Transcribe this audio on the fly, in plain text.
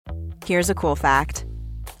Here's a cool fact.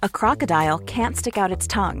 A crocodile can't stick out its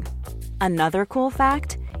tongue. Another cool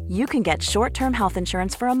fact, you can get short-term health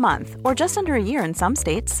insurance for a month or just under a year in some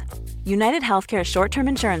states. United Healthcare short-term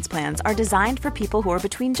insurance plans are designed for people who are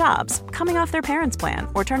between jobs, coming off their parents' plan,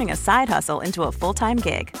 or turning a side hustle into a full-time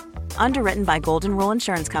gig. Underwritten by Golden Rule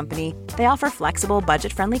Insurance Company, they offer flexible,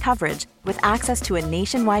 budget-friendly coverage with access to a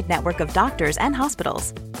nationwide network of doctors and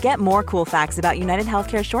hospitals. Get more cool facts about United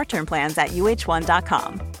Healthcare short-term plans at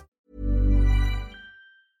uh1.com.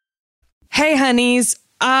 Hey, honeys.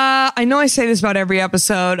 I know I say this about every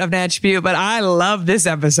episode of Natch Butte, but I love this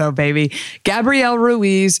episode, baby. Gabrielle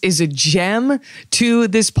Ruiz is a gem to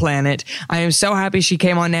this planet. I am so happy she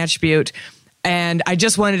came on Natch Butte, and I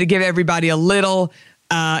just wanted to give everybody a little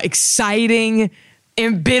exciting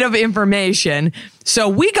bit of information. So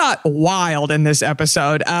we got wild in this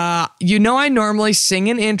episode. I normally sing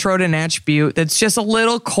an intro to Natch Butte that's just a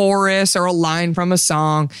little chorus or a line from a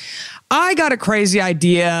song. I got a crazy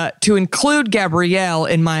idea to include Gabrielle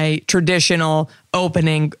in my traditional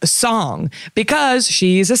opening song because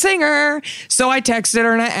she's a singer. So I texted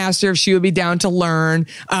her and I asked her if she would be down to learn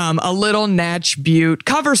a little Natch Butte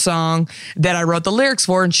cover song that I wrote the lyrics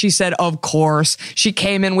for. And she said, of course. She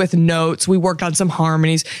came in with notes. We worked on some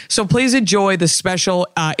harmonies. So please enjoy the special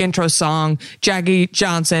intro song, Jackie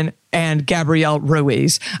Johnson and Gabrielle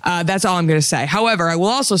Ruiz. That's all I'm going to say. However, I will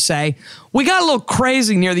also say we got a little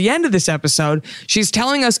crazy near the end of this episode. She's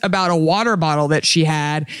telling us about a water bottle that she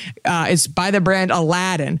had. It's by the brand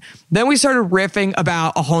Aladdin. Then we started riffing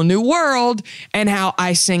about A Whole New World and how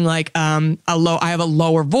I sing like I have a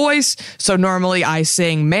lower voice. So normally I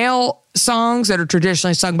sing male songs that are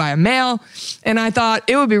traditionally sung by a male. And I thought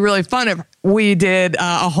it would be really fun if we did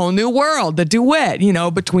A Whole New World, the duet,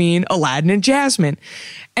 between Aladdin and Jasmine.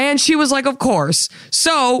 And she was like, of course.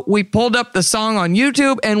 So we pulled up the song on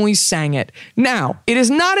YouTube and we sang it. Now, it is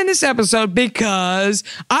not in this episode because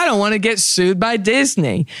I don't want to get sued by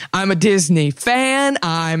Disney. I'm a Disney fan.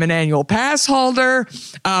 I'm an annual pass holder.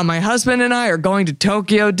 My husband and I are going to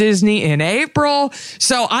Tokyo Disney in April.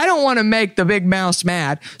 So I don't want to make the big mouse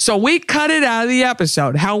mad. So we cut it out of the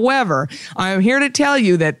episode. However, I'm here to tell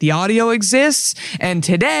you that the audio exists. And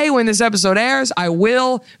today, when this episode airs, I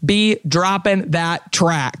will be dropping that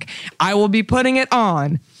track. I will be putting it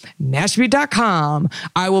on NatchButte.com.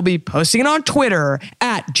 I will be posting it on Twitter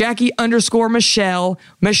at Jackie_Michelle.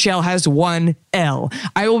 Michelle has one L.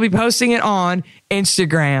 I will be posting it on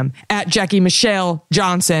Instagram at Jackie Michelle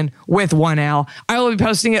Johnson with one L. I will be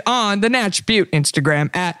posting it on the Natch Butte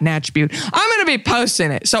Instagram at Natch Butte. I'm going to be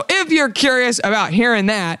posting it. So if you're curious about hearing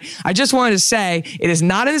that, I just wanted to say it is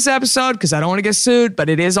not in this episode because I don't want to get sued, but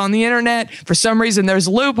it is on the internet. For some reason, there's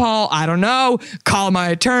a loophole. I don't know. Call my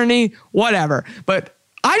attorney, whatever. But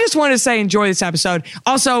I just wanted to say enjoy this episode.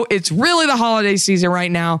 Also, it's really the holiday season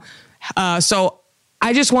right now. So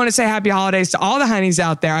I just want to say happy holidays to all the honeys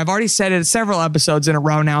out there. I've already said it several episodes in a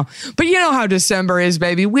row now, but you know how December is,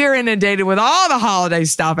 baby. We're inundated with all the holiday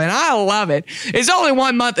stuff, and I love it. It's only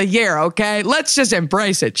 1 month a year, okay? Let's just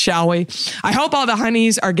embrace it, shall we? I hope all the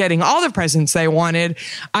honeys are getting all the presents they wanted.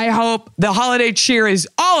 I hope the holiday cheer is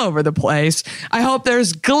all over the place. I hope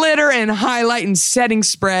there's glitter and highlight and setting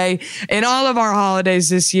spray in all of our holidays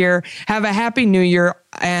this year. Have a happy new year.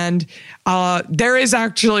 And there is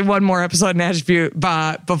actually one more episode in Natch Butte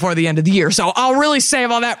before the end of the year. So I'll really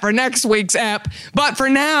save all that for next week's ep. But for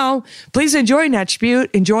now, please enjoy Natch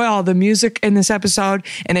Butte. Enjoy all the music in this episode.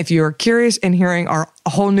 And if you're curious in hearing our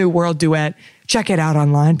Whole New World duet, check it out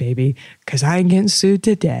online, baby. Because I ain't getting sued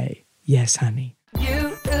today. Yes, honey.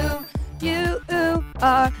 You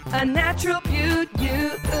are a natural beaut.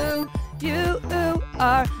 You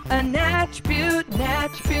are a Natch Butte,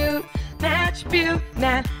 Natch Butte. Natch Butte,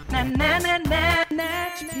 Natch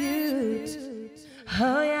Butte.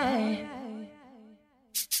 Oh yeah.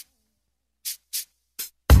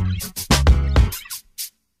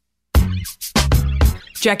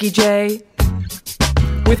 Jackie J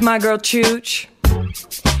with my girl Chooch.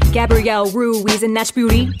 Gabrielle Ruiz and Natch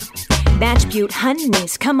Beauty. Natch Butte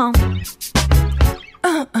honeys, come on.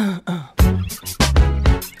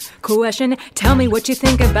 Question, tell me what you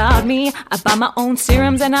think about me. I buy my own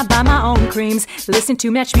serums and I buy my own creams. Listen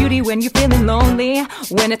to Natch Beauty when you're feeling lonely.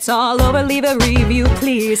 When it's all over, leave a review,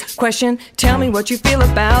 please. Question, tell me what you feel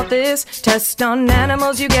about this. Test on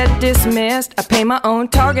animals, you get dismissed. I pay my own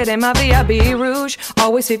Target and my VIB Rouge.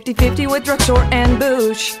 Always 50-50 with drugstore and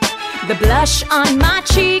boosh. The blush on my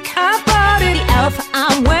cheek, I bought it. The elf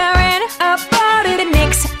I'm wearing, I bought it. The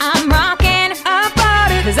NYX I'm rocking, I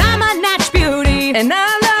bought it. Cause I'm a Natch Beauty and I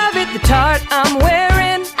love it. The tart I'm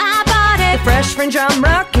wearing, I bought it. The fresh fringe I'm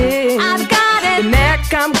rocking, I've got it. The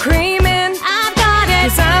neck I'm creaming, I've got it.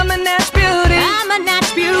 Cause I'm a Natch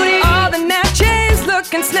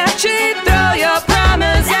she'd throw your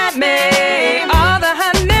promise at me. All the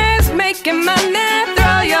honeys making money,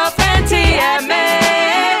 throw your fancy at me.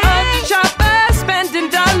 All the shoppers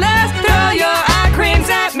spending dollars, throw your eye creams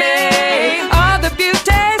at me. All the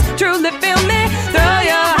beauties truly feel me, throw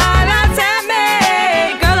your highlights at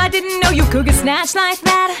me. Girl, I didn't know you could get snatched like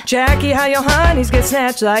that. Jackie, how your honeys get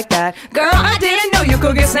snatched like that. Girl, I didn't know you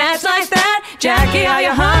could get snatched like that. Jackie, how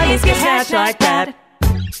your honeys get snatched like that.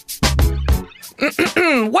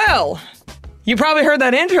 Well, you probably heard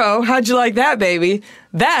that intro. How'd you like that, baby?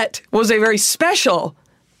 That was a very special,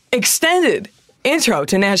 extended intro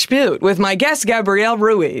to Nash Butte with my guest, Gabrielle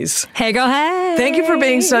Ruiz. Hey, go ahead. Thank you for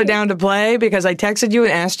being so down to play, because I texted you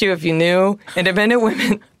and asked you if you knew independent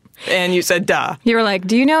women, and you said, duh. You were like,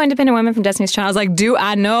 do you know Independent Women from Destiny's Child? I was like, do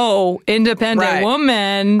I know Independent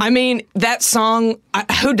Woman? I mean, that song,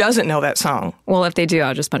 who doesn't know that song? Well, if they do,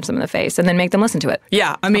 I'll just punch them in the face and then make them listen to it.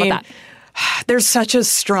 Yeah, I How mean, about that? there's such a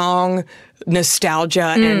strong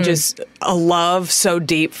nostalgia and just a love so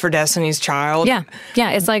deep for Destiny's Child. Yeah.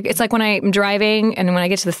 It's like when I'm driving and when I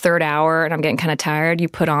get to the third hour and I'm getting kind of tired, you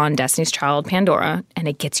put on Destiny's Child Pandora and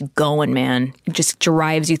it gets you going, man. It just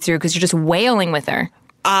drives you through because you're just wailing with her.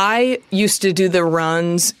 I used to do the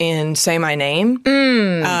runs in Say My Name.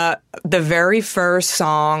 The very first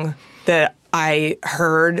song that I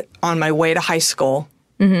heard on my way to high school,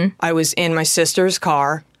 I was in my sister's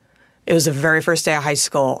car. It was the very first day of high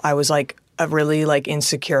school. I was like a really like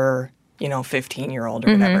insecure, 15-year-old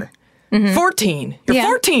or whatever. 14. You're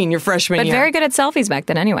 14 your freshman year. But very good at selfies back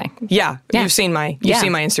then anyway. Yeah. You've seen my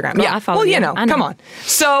Instagram. Girl, yeah. I follow well, you. I know. Come on.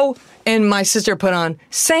 So, and my sister put on,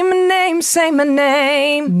 say my name, say my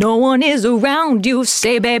name. No one is around you.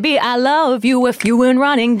 Say, baby, I love you if you ain't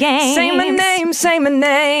running games. Say my name, say my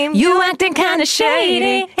name. You acting kind of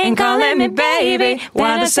shady. Ain't calling me baby.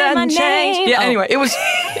 Why the sudden change? Yeah, anyway, it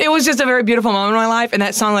was just a very beautiful moment in my life. And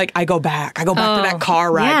that song, like, I go back to that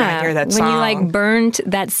car ride when I hear that song. When you, like, burnt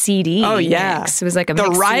that CD. Oh, yeah. Mix. It was like a The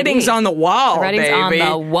mixed writing's CD. on the wall, The writing's baby. on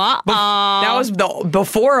the wall. That was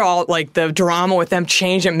before all, like, the drama with them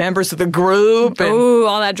changing members of the group. And Ooh,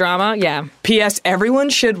 all that drama. Yeah. P.S. Everyone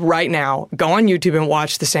should right now go on YouTube and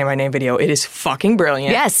watch the Say My Name video. It is fucking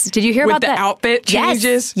brilliant. Yes. Did you hear with about the that? outfit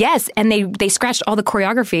changes? Yes. And they scratched all the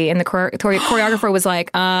choreography, and the choreographer was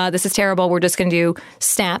like, "This is terrible. We're just going to do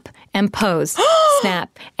snap and pose,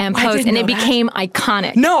 snap and pose," didn't and know it that. became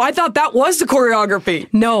iconic. No, I thought that was the choreography.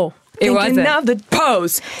 No, it Thinking wasn't. of the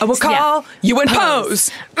pose. I will call you and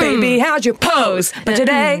pose. Baby, how'd you pose? But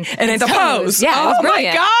today, it ain't the pose. Yeah, it was oh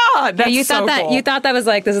brilliant. my God. That's you thought so that cool. you thought that was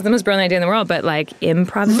like, this is the most brilliant idea in the world, but like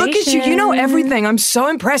improvisation. Look at you. You know everything. I'm so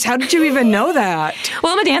impressed. How did you even know that?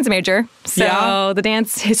 Well, I'm a dance major, so the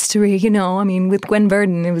dance history, I mean, with Gwen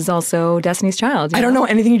Verdon, it was also Destiny's Child. I don't know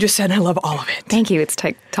anything you just said, and I love all of it. Thank you. It's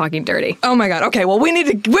talking dirty. Oh my God. Okay, well, we need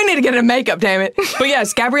to get into makeup, damn it. But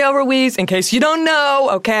yes, Gabrielle Ruiz, in case you don't know,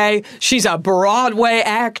 okay, she's a Broadway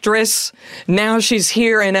actress. Now she's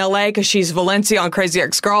here in LA because she's Valencia on Crazy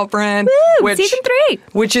Ex-Girlfriend. Woo, season 3.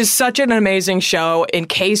 Which is such an amazing show. In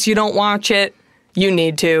case you don't watch it, you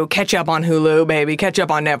need to. Catch up on Hulu, baby. Catch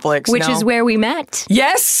up on Netflix. Which is where we met.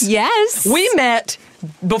 Yes. Yes. We met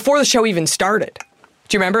before the show even started.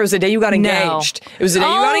 Do you remember? It was the day you got engaged. It was the day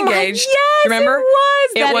you got engaged. Yes, remember?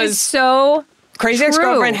 It was so Crazy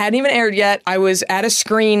Ex-Girlfriend hadn't even aired yet. I was at a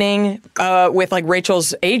screening with like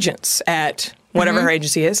Rachel's agents at whatever her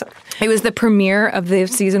agency is. It was the premiere of the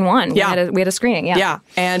season 1. Yeah. We had a screening. Yeah. Yeah.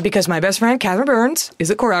 And because my best friend, Catherine Burns, is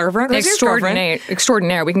a choreographer on Crazy Ex-Girlfriend.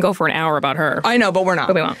 Extraordinaire. We can go for an hour about her. I know, but we're not.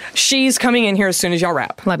 But we won't. She's coming in here as soon as y'all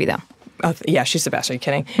wrap. Love you, though. Yeah, she's the best. Are you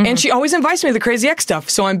kidding? And she always invites me to the Crazy X stuff.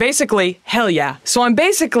 So I'm basically, hell yeah. So I'm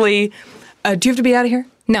basically, do you have to be out of here?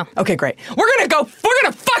 No. Okay, great. We're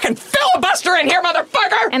gonna fucking filibuster in here,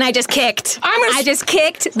 motherfucker! And I just kicked. I just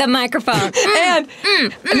kicked the microphone. And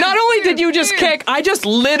not only did you just kick, I just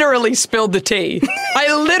literally spilled the tea.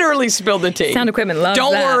 I literally spilled the tea. Sound equipment loves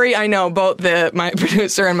Don't that. worry, I know both my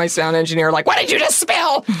producer and my sound engineer are like, what did you just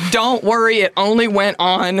spill? Don't worry, it only went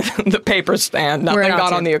on the paper stand. Nothing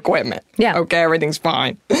got on the equipment. Yeah. Okay, everything's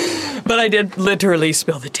fine. But I did literally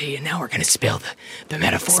spill the tea, and now we're going to spill the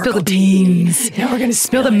metaphorical Spill the beans. Now we're going to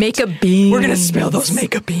spill the makeup beans. We're going to spill those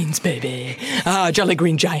makeup beans, baby. Jolly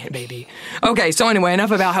Green Giant, baby. Okay, so anyway,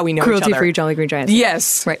 enough about how we know each other. Cruelty-free Jolly Green Giants.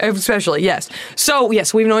 Yes. Right. Especially, yes. So,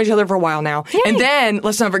 yes, we've known each other for a while now. Yay. And then,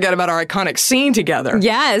 let's not forget about our iconic scene together.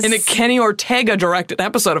 Yes. In the Kenny Ortega-directed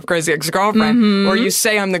episode of Crazy Ex-Girlfriend, where you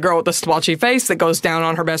say I'm the girl with the splotchy face that goes down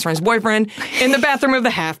on her best friend's boyfriend in the bathroom of the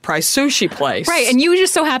half-price sushi place. Right, and you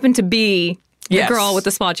just so happen to be The Yes. girl with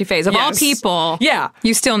the splotchy face. Of all Yes. people, Yeah.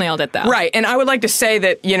 you still nailed it, though. Right. And I would like to say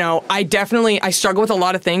that, I struggle with a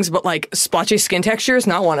lot of things, but like splotchy skin texture is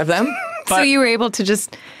not one of them. But So you were able to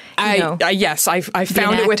just, yes, I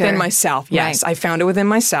found it within actor. myself. Yes, Right. I found it within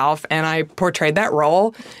myself, and I portrayed that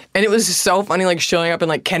role. And it was so funny, like showing up and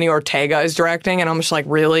like Kenny Ortega is directing, and I'm just like,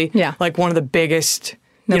 really? Yeah. Like one of the biggest,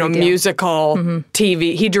 No big deal. musical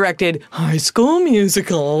TV. He directed High School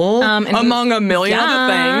Musical, among a million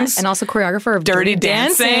other things. And also choreographer of Dirty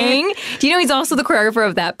Dancing. Do you know he's also the choreographer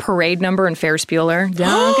of that parade number in Ferris Bueller?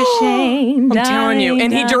 Dankeschön, I'm telling you.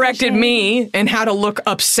 And he directed Dankeschön. me and how to look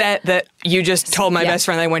upset that you just told my Yeah. best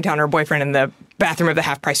friend that I went down to her boyfriend in the bathroom of the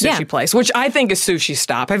half-price sushi Yeah. place, which I think is Sushi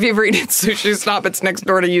Stop. Have you ever eaten Sushi Stop? It's next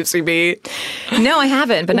door to UCB. No, I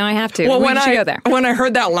haven't, but now I have to. Well, we when should go there. when I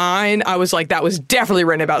heard that line, I was like, that was definitely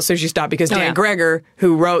written about Sushi Stop because Dan yeah. Greger,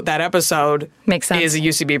 who wrote that episode, Makes sense. is a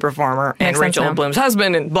UCB performer and Makes sense Rachel now. Bloom's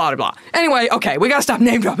husband and blah, blah, blah. Anyway, okay, we got to stop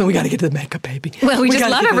name dropping. We got to get to the makeup, baby. Well, we just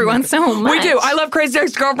gotta love get to the everyone makeup. so much. We do. I love Crazy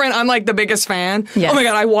Ex-Girlfriend. I'm like the biggest fan. Yes. Oh my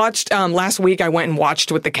God, I watched, last week I went and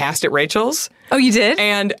watched with the cast at Rachel's. Oh, you did?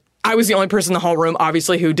 And I was the only person in the whole room,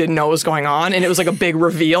 obviously, who didn't know what was going on. And it was like a big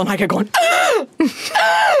reveal. And I kept going, ah!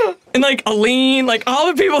 Ah! And like Aline, like all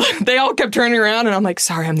the people, they all kept turning around. And I'm like,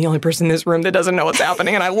 sorry, I'm the only person in this room that doesn't know what's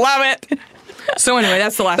happening. And I love it. So anyway,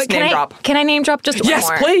 that's the last But name drop. Can I name drop just one Yes,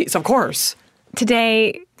 more? please. Of course.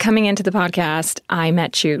 Today, coming into the podcast, I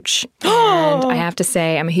met Chooch. And I have to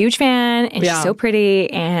say, I'm a huge fan, and Yeah. she's so pretty,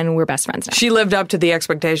 and we're best friends now. She lived up to the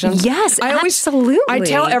expectations. Yes, I absolutely.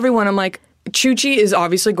 tell everyone, I'm like, Chuchi is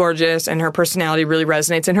obviously gorgeous and her personality really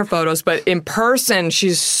resonates in her photos, but in person,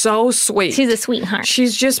 she's so sweet. She's a sweetheart.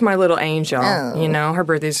 She's just my little angel. You know, her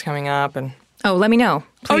birthday's coming up and Oh, let me know.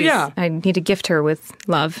 Oh, please. yeah. I need to gift her with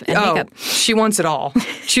love and makeup. she wants it all.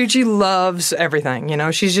 Chuchi loves everything, you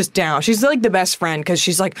know? She's just down. She's like the best friend because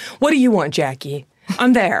she's like, what do you want, Jackie?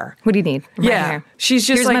 I'm there. What do you need? I'm right Yeah. here. She's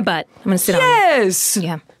just Here's like, my butt. I'm going to sit on yes. it.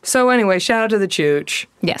 Yeah. So anyway, shout out to the Chooch.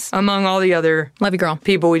 Yes. Among all the other Love you, girl.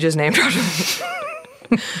 people we just named.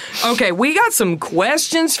 Okay, we got some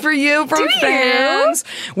questions for you from fans.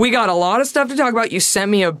 We got a lot of stuff to talk about. You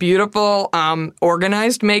sent me a beautiful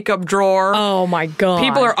organized makeup drawer. Oh, my God.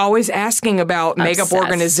 People are always asking about makeup Obsessed.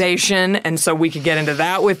 organization, and so we could get into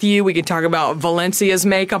that with you. We could talk about Valencia's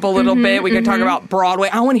makeup a little bit. We could talk about Broadway.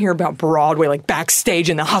 I want to hear about Broadway, like backstage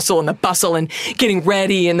and the hustle and the bustle and getting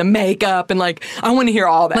ready and the makeup, and like I want to hear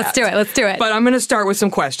all that. Let's do it. Let's do it. But I'm going to start with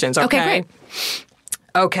some questions, okay? Okay, great.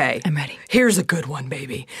 Okay. I'm ready. Here's a good one,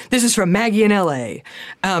 baby. This is from Maggie in L.A.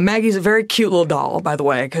 Maggie's a very cute little doll, by the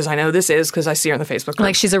way, because I know this is because I see her on the Facebook group.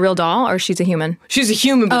 Like she's a real doll or she's a human? She's a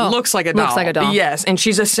human, but Oh, looks like a doll. looks like a doll. Yes, and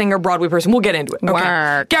she's a singer, Broadway person. We'll get into it. Okay.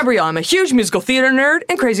 Work. Gabrielle, I'm a huge musical theater nerd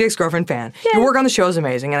and Crazy Ex-Girlfriend fan. Your work on the show is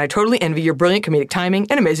amazing, and I totally envy your brilliant comedic timing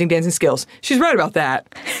and amazing dancing skills. She's right about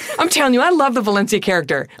that. I'm telling you, I love the Valencia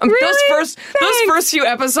character. Really? Those first few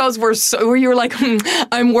episodes were where you were like,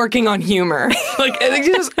 I'm working on humor. Like,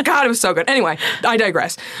 God, it was so good. Anyway, I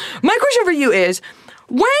digress. My question for you is,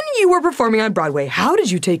 when you were performing on Broadway, how did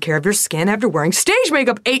you take care of your skin after wearing stage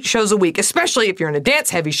makeup 8 shows a week, especially if you're in a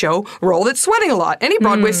dance-heavy show role that's sweating a lot? Any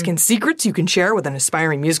Broadway skin secrets you can share with an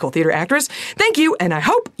aspiring musical theater actress? Thank you, and I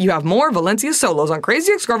hope you have more Valencia solos on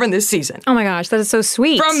Crazy Ex-Girlfriend this season. Oh my gosh, that is so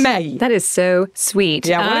sweet. From Maggie. That is so sweet.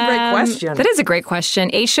 Yeah, what a great question. That is a great question.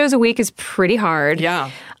 8 shows a week is pretty hard. Yeah.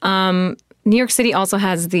 New York City also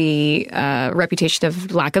has the reputation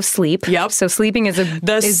of lack of sleep. Yep. So sleeping is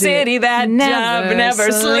The city that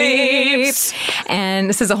never sleeps. And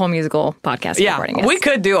this is a whole musical podcast. Yeah, recording, yes. we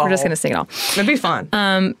could do a We're just whole- going to sing it all. It'd be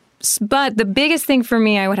fun. But the biggest thing for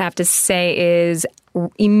me, I would have to say, is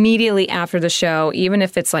immediately after the show, even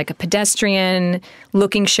if it's like a pedestrian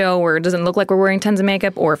looking show where it doesn't look like we're wearing tons of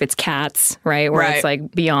makeup, or if it's Cats, right? Where Right. it's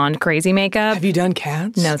like beyond crazy makeup. Have you done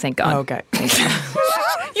Cats? No, thank God. Oh, okay.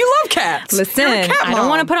 You love cats. Listen, You're a cat I don't mom.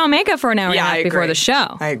 want to put on makeup for an hour and Yeah, a half I before agree. the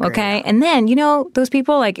show. I agree, Okay. yeah. And then, those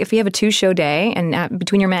people, like if you have a 2-show day and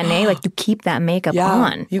between your matinee, like you keep that makeup Yeah.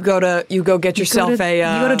 on. You go get yourself you go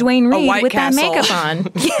a to Dwayne a Reed White with Castle. that makeup on.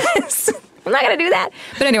 Yes. I'm not going to do that.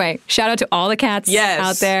 But anyway, shout out to all the cats Yes.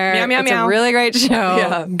 out there. Meow, meow, it's meow. a really great show.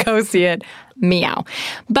 Yeah. Go see it. Meow.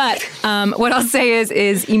 But what I'll say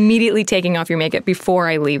is immediately taking off your makeup before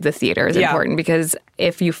I leave the theater is Yeah. important, because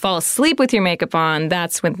if you fall asleep with your makeup on,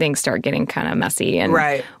 that's when things start getting kind of messy and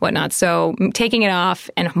Right. whatnot. So taking it off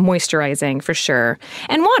and moisturizing for sure.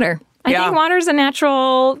 And water. I Yeah. think water is a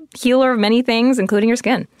natural healer of many things, including your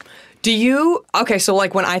skin. Do you? Okay, so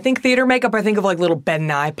like when I think theater makeup, I think of like little Ben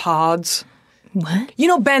Nye pods. What? You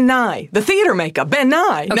know Ben Nye, the theater makeup, Ben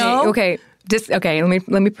Nye. Okay, no? okay. Okay, let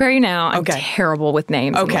me prepare you now. I'm Okay. terrible with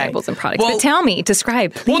names and Okay. labels and products. Well- but tell me,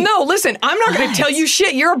 describe, please. Well, no, listen, I'm not going to tell you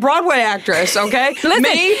shit. You're a Broadway actress, okay? Listen,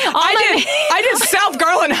 Me, I did South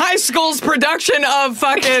Garland High School's production of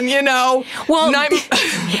fucking, Well,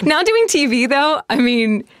 now doing TV, though, I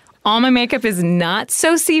mean, all my makeup is not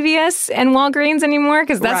so CVS and Walgreens anymore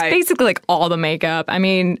because that's Right. basically like all the makeup. I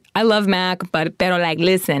mean, I love MAC, but like,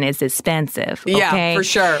 listen, it's expensive. Okay? Yeah, for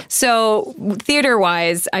sure. So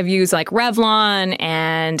theater-wise, I've used like Revlon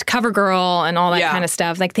and CoverGirl and all that Yeah. kind of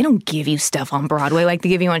stuff. Like, they don't give you stuff on Broadway like they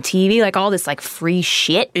give you on TV, like all this like free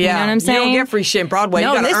shit. You know what I'm saying? You don't get free shit in Broadway.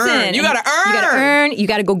 No, you gotta listen. earn. You gotta earn. You gotta earn. You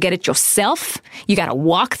gotta go get it yourself. You gotta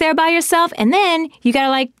walk there by yourself, and then you gotta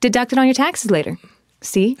like deduct it on your taxes later.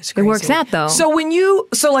 See, it works Crazy. out though. So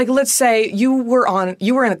like, let's say you were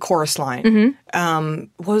in a chorus line. Mm-hmm.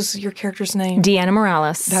 What was your character's name? Deanna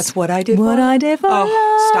Morales. That's what I did. What for I did for Oh,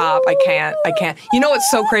 love. stop! I can't. You know what's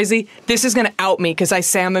so crazy? This is gonna out me because I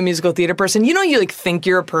say I'm a musical theater person. You know, you like think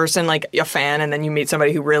you're a person, like a fan, and then you meet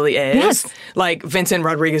somebody who really is. Yes. Like Vincent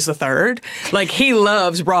Rodriguez III. Like he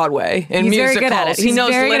loves Broadway and He's musicals. very good at it. He He's knows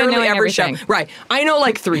very good at literally knowing every everything. show. Right. I know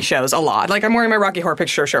like 3 shows a lot. Like I'm wearing my Rocky Horror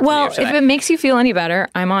Picture Show shirt. Well, for you if today. it makes you feel any better,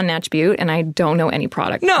 I'm on Natch Butte, and I don't know any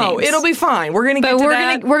product. No, names. it'll be fine. We're gonna get But to we're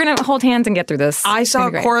that. gonna hold hands and get through this. I It's saw gonna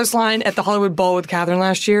a be great. chorus line at the Hollywood Bowl with Catherine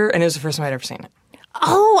last year, and it was the first time I'd ever seen it.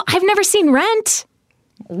 Oh, I've never seen Rent.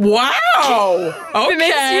 Wow. Okay. It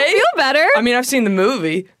makes you feel better. I mean, I've seen the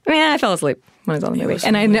movie. I fell asleep when I was on the movie,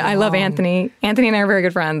 and I love Anthony. Anthony and I are very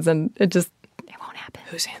good friends, and it won't happen.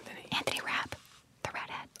 Who's Anthony? Anthony Rapp, the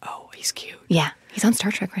redhead. Oh, he's cute. Yeah, he's on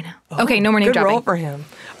Star Trek right now. Okay, no more name Good dropping. role for him.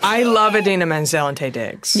 I love Idina Menzel and Taye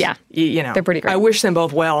Diggs. Yeah. You know. They're pretty great. I wish them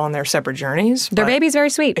both well on their separate journeys. Their but baby's very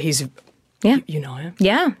sweet. He's, Yeah. you know him?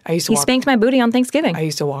 Yeah. I used to he walk- spanked my booty on Thanksgiving. I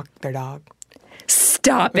used to walk their dog.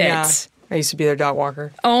 Stop it. Yeah. I used to be their dog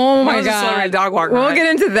walker. Oh I my was a God. celebrity dog walker, We'll right? get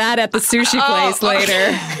into that at the sushi place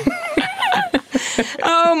later.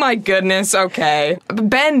 Oh my goodness. Okay.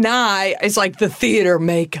 Ben Nye is like the theater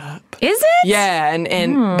makeup. Is it? Yeah,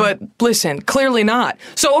 and but listen, clearly not.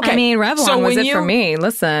 So okay. I mean, Revlon so was when it for me.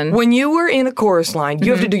 Listen. When you were in a chorus line, you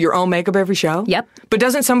have to do your own makeup every show? Yep. But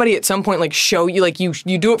doesn't somebody at some point like show you, like you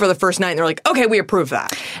do it for the first night and they're like, okay, we approve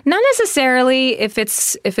that. Not necessarily if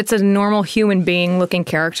it's a normal human being looking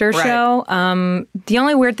character Right. show. The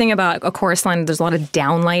only weird thing about a chorus line, there's a lot of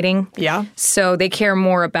downlighting. Yeah. So they care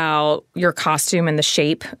more about your costume and the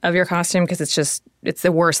shape of your costume because it's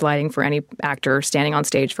the worst lighting for any actor standing on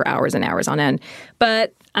stage for hours and hours on end.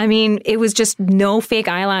 But I mean, it was just no fake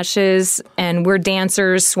eyelashes, and we're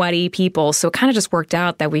dancers, sweaty people, so it kind of just worked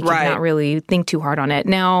out that we could Right. not really think too hard on it.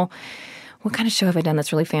 Now, what kind of show have I done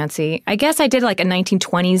that's really fancy? I guess I did like a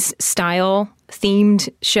 1920s style themed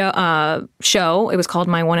show. It was called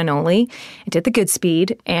My One and Only. I did the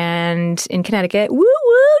Goodspeed and in Connecticut. Woo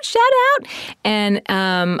woo! Shout out! And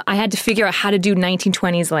I had to figure out how to do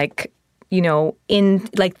 1920s like, you know, in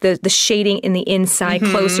like the shading in the inside,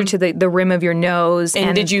 closer to the rim of your nose.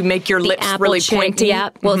 And did you make your the lips apple really cheek, pointy?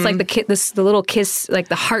 Yeah. Well, it's like the little kiss, like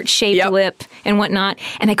the heart-shaped Yep. lip and whatnot.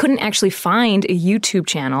 And I couldn't actually find a YouTube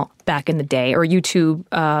channel back in the day or a YouTube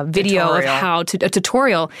video of Tutorial. a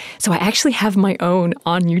tutorial. So I actually have my own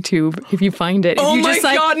on YouTube. If you find it, Oh if you my just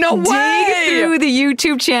like God, no dig way! through the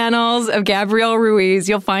YouTube channels of Gabrielle Ruiz,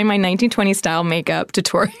 you'll find my 1920 style makeup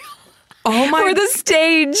tutorial. Oh my For the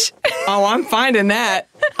stage. Oh, I'm finding that.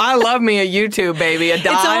 I love me a YouTube, baby. A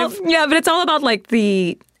dive. But it's all about like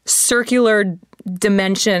the circular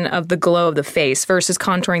dimension of the glow of the face versus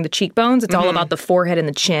contouring the cheekbones. It's all about the forehead and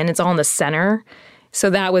the chin. It's all in the center. So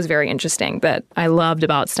that was very interesting that I loved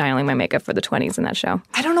about styling my makeup for the 20s in that show.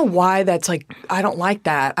 I don't know why that's like, I don't like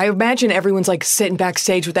that. I imagine everyone's like sitting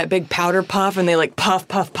backstage with that big powder puff and they like puff,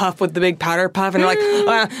 puff, puff with the big powder puff and they're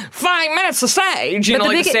like, 5 minutes to stage. You But know,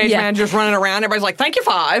 the like the big- stage yeah. manager's running around. Everybody's like, thank you,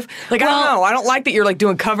 5. Like, I don't know. I don't like that you're like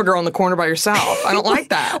doing CoverGirl in the corner by yourself. I don't like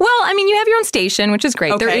that. Well, I mean, you have your own station, which is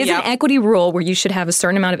great. Okay, There is yeah. an equity rule where you should have a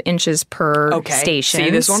certain amount of inches per Okay. station. See,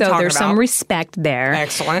 this is what I'm so talking there's some about. respect there.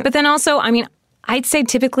 Excellent. But then also, I mean, I'd say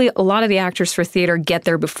typically a lot of the actors for theater get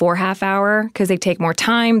there before half hour because they take more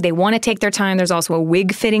time. They want to take their time. There's also a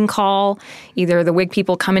wig fitting call. Either the wig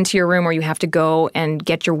people come into your room or you have to go and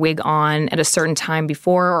get your wig on at a certain time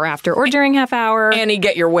before or after or during half hour. Annie,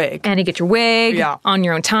 get your wig. And you get your wig Yeah. on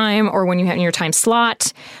your own time or when you have your time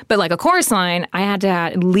slot. But like a chorus line, I had to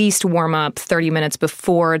at least warm up 30 minutes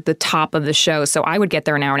before the top of the show. So I would get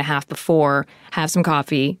there an hour and a half before, have some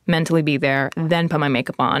coffee, mentally be there, then put my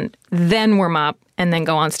makeup on, then warm up, stop, and then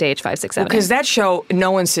go on stage 5, 6, 7. Because that show,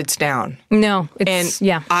 no one sits down. No, it's,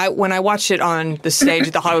 When I watched it on the stage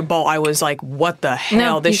at the Hollywood Bowl, I was like, what the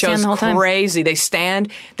hell? This show's crazy. They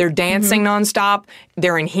stand, they're dancing nonstop,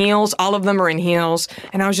 they're in heels, all of them are in heels.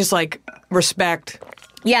 And I was just like, respect.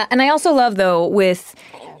 Yeah, and I also love, though, with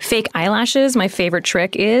fake eyelashes, my favorite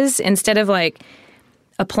trick is instead of like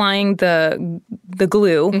applying the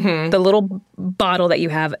glue, the little bottle that you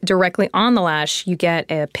have directly on the lash, you get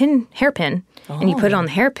a hairpin, and you put it on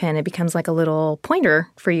the hairpin. It becomes like a little pointer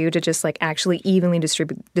for you to just like actually evenly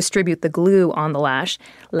distribute the glue on the lash.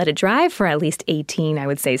 Let it dry for at least 18, I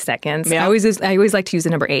would say, seconds. Yeah. I always like to use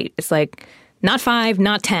the number 8. It's like not 5,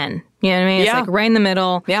 not 10. You know what I mean? It's like right in the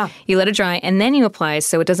middle. Yeah. You let it dry, and then you apply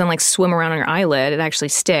so it doesn't like swim around on your eyelid. It actually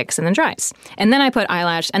sticks and then dries. And then I put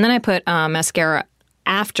eyelash, and then I put mascara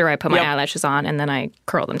after I put my eyelashes on, and then I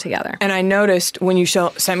curl them together. And I noticed when you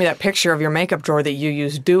sent me that picture of your makeup drawer that you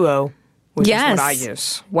use Duo, which is what I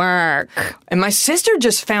use. Work. And my sister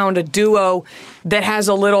just found a Duo that has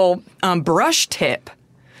a little brush tip.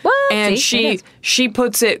 What? And she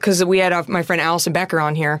puts it, because we had my friend Allison Becker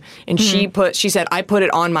on here, and she said, I put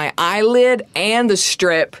it on my eyelid and the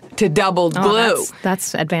strip to double glue.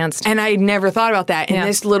 That's advanced. And I never thought about that. And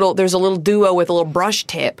there's a little Duo with a little brush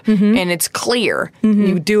tip, and it's clear.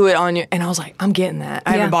 You do it on your, and I was like, I'm getting that.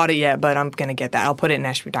 I haven't bought it yet, but I'm going to get that. I'll put it in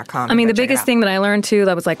nashville.com. I mean, the biggest thing that I learned, too,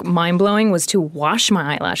 that was like mind-blowing was to wash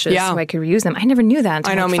my eyelashes so I could reuse them. I never knew that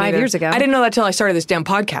until 5 years ago. I didn't know that until I started this damn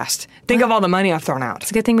podcast. Think of all the money I've thrown out. It's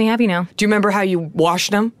a good thing we have you now. Do you remember how you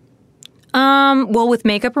washed them? Well, with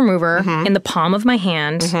makeup remover in the palm of my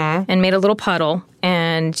hand and made a little puddle,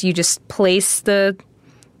 and you just place the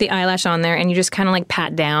eyelash on there, and you just kind of like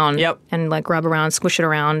pat down and like rub around, squish it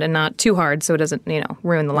around, and not too hard so it doesn't,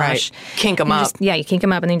 ruin the lash. Kink them up. You kink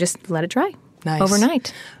them up, and then you just let it dry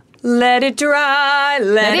overnight. Let it dry,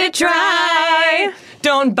 let it dry.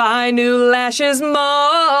 Don't buy new lashes more.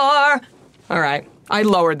 All right. I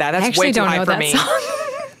lowered that. That's way too high for me.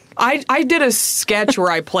 I did a sketch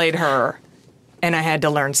where I played her, and I had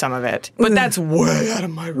to learn some of it. But that's way out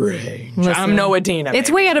of my range. Listen, I'm no Adina.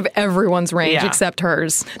 It's way out of everyone's range except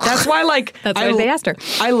hers. That's why, that's why they asked her.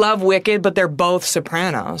 I love Wicked, but they're both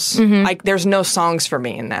sopranos. Like, there's no songs for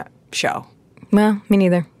me in that show. Well, me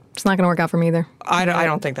neither. It's not going to work out for me either. I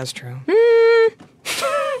don't think that's true.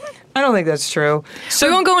 I don't think that's true. So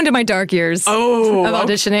we won't go into my dark years of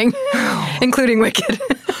auditioning, including Wicked.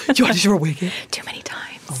 You auditioned for Wicked? Too many times.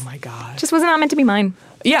 Oh, my God. Just was not meant to be mine.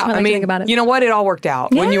 Yeah, I mean, think about it. You know what? It all worked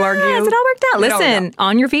out. When you argue, it all worked out. Listen,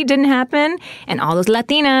 On Your Feet didn't happen, and all those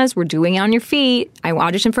Latinas were doing On Your Feet. I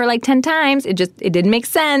auditioned for it like 10 times. It didn't make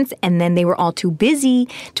sense, and then they were all too busy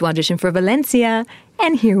to audition for Valencia,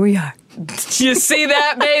 and here we are. You see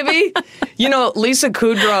that, baby? Lisa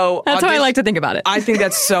Kudrow. That's how I like to think about it. I think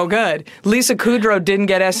that's so good. Lisa Kudrow didn't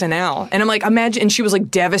get SNL. And I'm like, imagine, and she was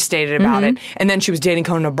like devastated about it. And then she was dating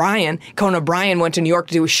Conan O'Brien. Conan O'Brien went to New York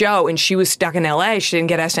to do a show, and she was stuck in LA. She didn't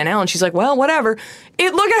get SNL. And she's like, well, whatever.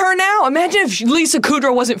 Look at her now. Imagine if Lisa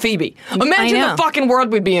Kudrow wasn't Phoebe. Imagine the fucking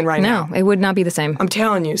world we'd be in right now. No, it would not be the same. I'm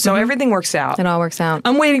telling you. So everything works out. It all works out.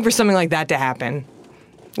 I'm waiting for something like that to happen,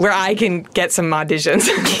 where I can get some auditions.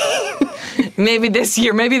 Maybe this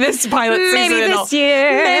year. Maybe this pilot season. Maybe this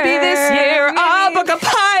year. I'll book a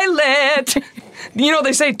pilot.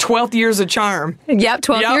 They say 12th year's a charm. Yep,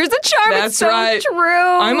 12 years a charm. That's it's so right.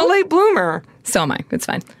 True. I'm a late bloomer. So am I. It's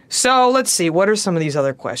fine. So let's see. What are some of these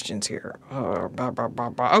other questions here?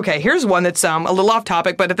 Okay, here's one that's a little off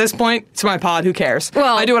topic, but at this point, it's my pod. Who cares?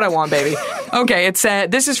 Well, I do what I want, baby. Okay, it's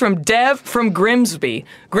this is from Dev from Grimsby,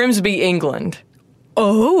 England.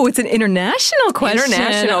 Oh, it's an international question.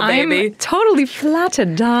 International, baby. I'm totally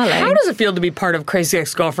flattered, darling. How does it feel to be part of Crazy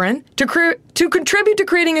Ex-Girlfriend? To contribute to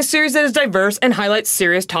creating a series that is diverse and highlights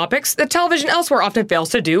serious topics that television elsewhere often fails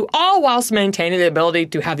to do, all whilst maintaining the ability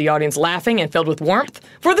to have the audience laughing and filled with warmth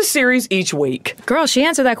for the series each week. Girl, she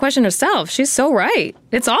answered that question herself. She's so right.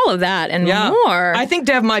 It's all of that and more. I think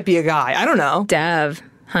Dev might be a guy. I don't know. Dev.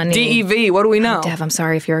 Honey. DEV, what do we know? Dev, I'm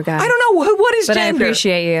sorry if you're a guy. I don't know. What is but gender? But I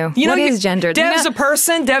appreciate you. What is gender? Dev's a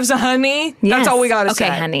person. Dev's a honey. Yes. That's all we got to say.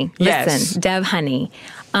 Okay, honey. Yes. Listen, Dev, honey.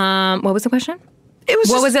 What was the question?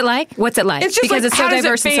 What was it like? What's it like? It's just because it's so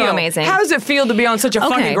diverse and so amazing. How does it feel to be on such a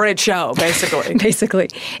fucking great show, basically? Basically.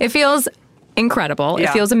 It feels incredible.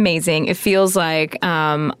 Yeah. It feels amazing. It feels like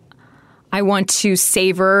I want to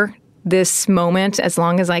savor this moment as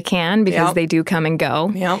long as I can because they do come and go.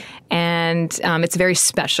 Yep. And it's very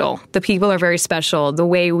special. The people are very special. The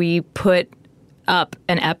way we put up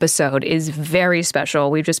an episode is very special.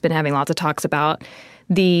 We've just been having lots of talks about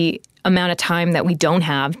the amount of time that we don't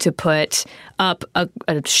have to put up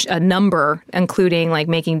a number, including like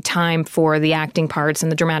making time for the acting parts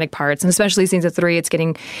and the dramatic parts. And especially season 3, it's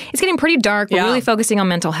getting pretty dark. We're really focusing on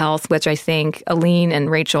mental health, which I think Aline and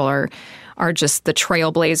Rachel are just the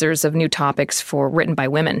trailblazers of new topics written by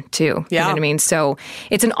women too. Yeah. You know what I mean? So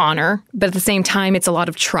it's an honor, but at the same time, it's a lot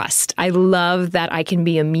of trust. I love that I can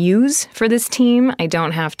be a muse for this team. I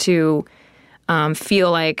don't have to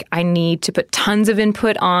feel like I need to put tons of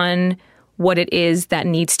input on what it is that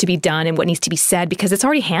needs to be done and what needs to be said, because it's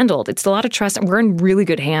already handled. It's a lot of trust. We're in really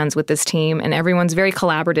good hands with this team, and everyone's very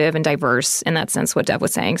collaborative and diverse in that sense, what Dev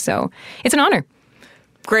was saying. So it's an honor.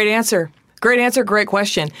 Great answer. Great answer. Great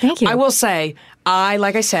question. Thank you. I will say,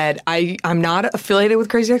 like I said, I'm not affiliated with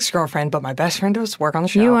Crazy Ex-Girlfriend, but my best friend does work on the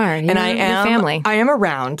show. You are. And I am family. I am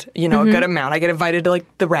around, a good amount. I get invited to like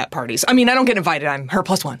the rap parties. I mean, I don't get invited. I'm her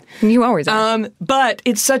 +1. You always are. But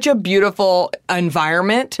it's such a beautiful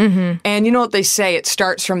environment. And you know what they say, it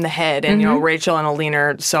starts from the head. And, Rachel and Aline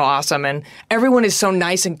are so awesome. And everyone is so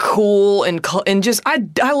nice and cool and just, I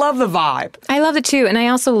love the vibe. I love it too. And I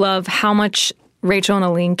also love how much Rachel and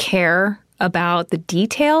Aline care about the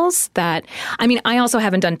details I also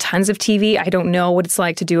haven't done tons of TV. I don't know what it's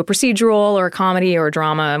like to do a procedural or a comedy or a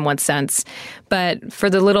drama in one sense. But for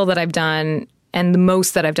the little that I've done and the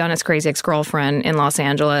most that I've done as Crazy Ex-Girlfriend in Los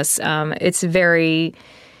Angeles, it's very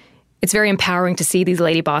empowering to see these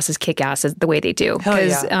lady bosses kick ass the way they do.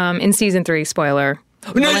 Because in season 3, spoiler,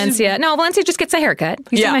 Valencia just gets a haircut.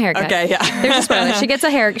 You see my haircut. Okay, yeah. There's a spoiler.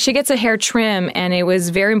 She gets a hair trim, and it was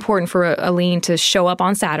very important for Aline to show up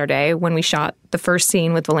on Saturday when we shot the first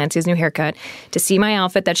scene with Valencia's new haircut to see my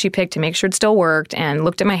outfit that she picked, to make sure it still worked, and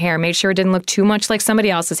looked at my hair, made sure it didn't look too much like somebody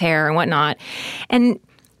else's hair and whatnot. And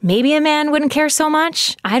maybe a man wouldn't care so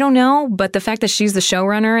much. I don't know. But the fact that she's the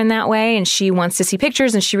showrunner in that way and she wants to see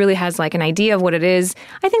pictures and she really has like an idea of what it is,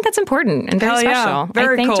 I think that's important and very special.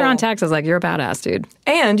 Very I thanked her cool. on text. I was like, you're a badass, dude.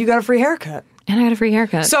 And you got a free haircut. And I got a free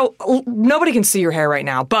haircut. So nobody can see your hair right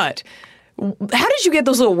now, but how did you get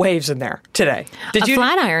those little waves in there today? Did you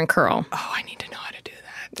flat iron curl. Oh, I need to know how to do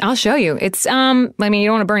that. I'll show you. It's, you don't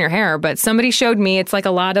want to burn your hair, but somebody showed me it's like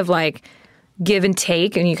a lot of like give and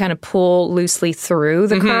take, and you kind of pull loosely through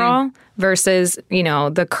the curl versus,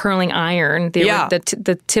 the curling iron.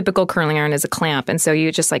 The typical curling iron is a clamp, and so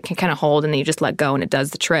you just like can kind of hold and then you just let go and it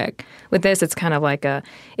does the trick. With this, it's kind of like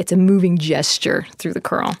it's a moving gesture through the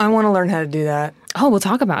curl. I want to learn how to do that. Oh, we'll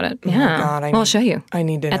talk about it. Yeah. God, I'll show you. I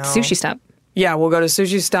need to know. At the Sushi Stop. Yeah, we'll go to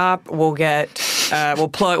Sushi Stop. We'll get,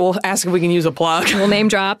 we'll ask if we can use a plug. We'll name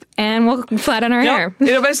drop and we'll flatten our hair.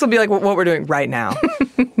 It'll basically be like what we're doing right now.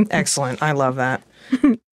 Excellent. I love that.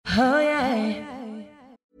 Oh, yeah.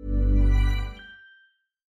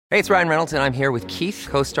 Hey, it's Ryan Reynolds, and I'm here with Keith,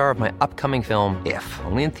 co-star of my upcoming film, If,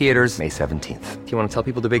 only in theaters May 17th. Do you want to tell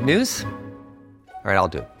people the big news? All right, I'll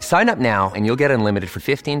do it. Sign up now and you'll get unlimited for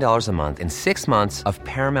 $15 a month and 6 months of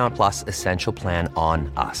Paramount Plus Essential Plan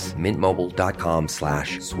on us.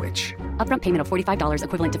 MintMobile.com/switch. Upfront payment of $45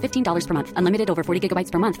 equivalent to $15 per month. Unlimited over 40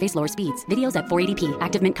 gigabytes per month. Face lower speeds. Videos at 480p.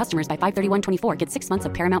 Active Mint customers by 531.24 get 6 months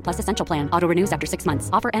of Paramount Plus Essential Plan. Auto renews after 6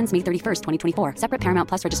 months. Offer ends May 31st, 2024. Separate Paramount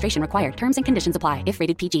Plus registration required. Terms and conditions apply if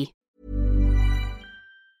rated PG.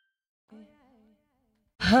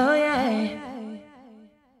 Oh, yeah.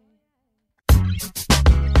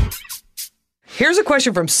 Here's a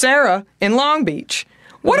question from Sarah in Long Beach.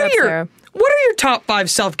 What are your top 5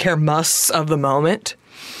 self-care musts of the moment?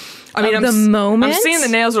 I mean, the moment? I'm seeing the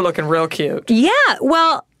nails are looking real cute. Yeah,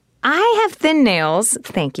 well, I have thin nails.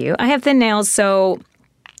 Thank you. I have thin nails, so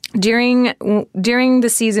during the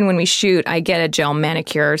season when we shoot, I get a gel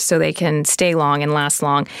manicure so they can stay long and last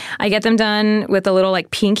long. I get them done with a little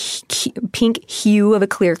like pink hue of a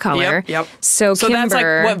clear color. Yep. So Kimber, that's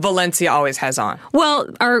like what Valencia always has on. Well,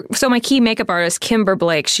 so my key makeup artist, Kimber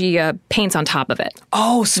Blake, she paints on top of it.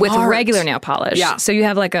 Oh, smart. With regular nail polish. Yeah. So you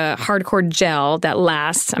have like a hardcore gel that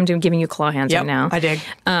lasts. I'm giving you claw hands right now. I dig.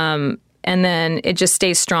 And then it just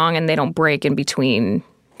stays strong and they don't break in between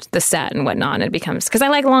the set and whatnot. And it becomes, because I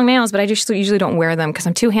like long nails, but I just usually don't wear them because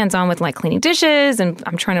I'm too hands-on with like cleaning dishes and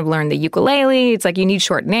I'm trying to learn the ukulele. It's like you need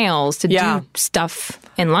short nails to do stuff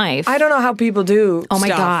in life. I don't know how people do Oh my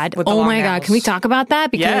God. Oh my God. Can we talk about that?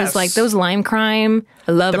 Because like those Lime Crime,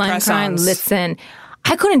 I love Lime Crime. Listen,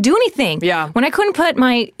 I couldn't do anything. Yeah. When I couldn't put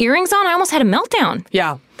my earrings on, I almost had a meltdown.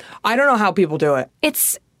 Yeah. I don't know how people do it.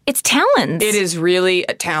 It's talent. It is really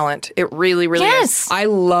a talent. It really, really is. I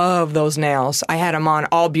love those nails. I had them on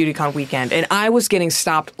all BeautyCon weekend, and I was getting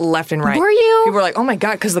stopped left and right. Were you? People were like, oh my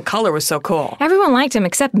God, because the color was so cool. Everyone liked him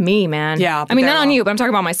except me, man. Yeah. I mean, not on you, but I'm talking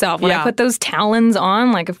about myself. When I put those talons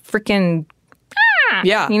on like a freaking,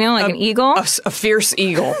 like an eagle. A fierce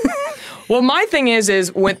eagle. Well, my thing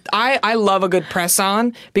is when I love a good press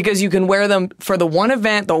on because you can wear them for the one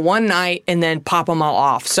event, the one night, and then pop them all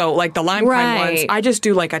off. So like the lime crime ones, I just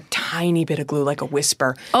do like a tiny bit of glue, like a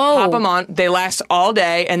whisper. Oh. Pop them on. They last all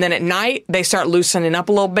day, and then at night they start loosening up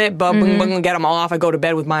a little bit. Get them all off. I go to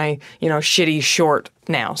bed with my shitty short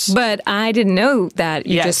nails. But I didn't know that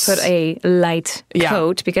you just put a light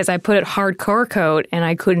coat because I put it hardcore coat and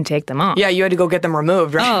I couldn't take them off. Yeah, you had to go get them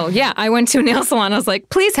removed, right? Oh, yeah. I went to a nail salon. I was like,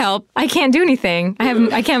 please help. I can't do anything.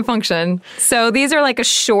 I can't function. So these are like a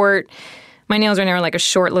short, my nails right now are like a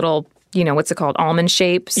short little, what's it called? Almond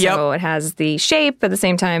shape. So it has the shape. At the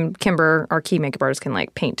same time, Kimber, our key makeup artist, can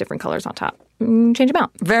like paint different colors on top. Change them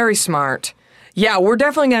out. Very smart. Yeah, we're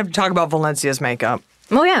definitely going to have to talk about Valencia's makeup.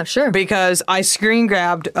 Oh, yeah, sure. Because I screen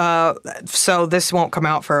grabbed, so this won't come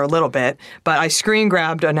out for a little bit, but I screen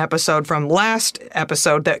grabbed an episode from last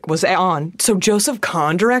episode that was on. So Joseph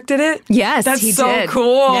Kahn directed it? Yes, That's he so did.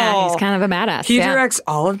 cool. Yeah, he's kind of a badass. He directs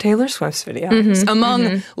all of Taylor Swift's videos.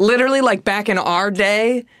 Among literally like back in our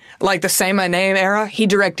day, like the Say My Name era, he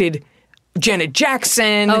directed Janet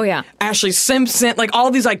Jackson, Ashley Simpson, like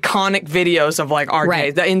all these iconic videos of like our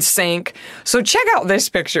day, the NSYNC. So check out this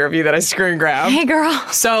picture of you that I screen grabbed. Hey, girl.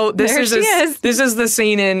 So this There is she is. This is the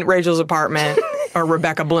scene in Rachel's apartment or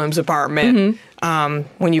Rebecca Bloom's apartment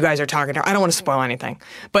when you guys are talking to her. I don't want to spoil anything,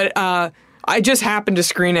 but I just happened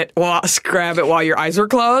to grab it while your eyes were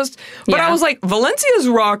closed. But I was like, Valencia's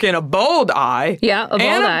rocking a bold eye. Yeah, a bold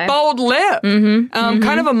eye. A bold lip.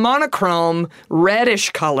 Kind of a monochrome reddish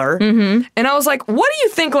color. And I was like, what do you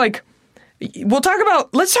think, like, let's talk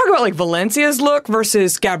about like Valencia's look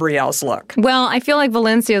versus Gabrielle's look. Well, I feel like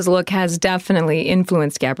Valencia's look has definitely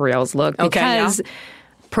influenced Gabrielle's look because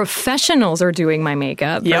professionals are doing my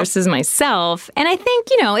makeup versus myself. And I think,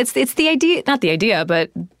 it's the idea, not the idea, but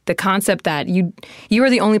the concept that you are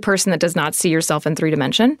the only person that does not see yourself in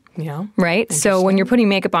 3-dimension. Yeah. Right? So when you're putting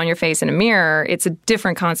makeup on your face in a mirror, it's a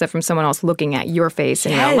different concept from someone else looking at your face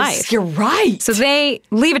in real life. You're right. So they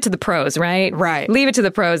leave it to the pros, right? Right. Leave it to the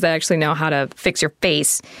pros that actually know how to fix your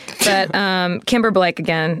face. But Kimber Blake,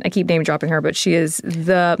 again, I keep name dropping her, but she is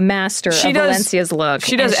the master of Valencia's look.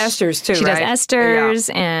 She does Esther's too, She right? does Esther's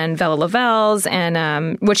and Vella Lavelle's,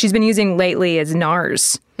 and what she's been using lately is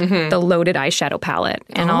NARS, the loaded eyeshadow palette,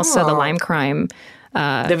 and also the Lime Crime.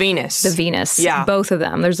 The Venus. The Venus. Yeah. Both of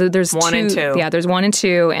them. There's 1 and 2. Yeah, there's 1 and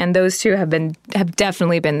 2, and those two have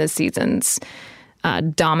definitely been this season's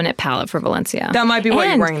dominant palette for Valencia. That might be what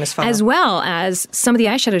you're wearing this photo. As well as some of the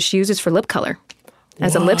eyeshadows she uses for lip color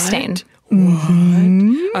as a lip stain.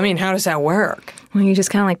 What? I mean, how does that work? Well, you just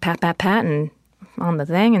kind of like pat and on the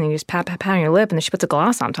thing, and then you just pat on your lip, and then she puts a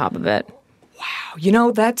gloss on top of it.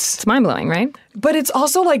 Wow. It's mind-blowing, right? But it's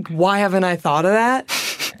also like, why haven't I thought of that?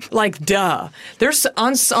 Like, duh. There's,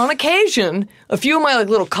 on occasion, a few of my like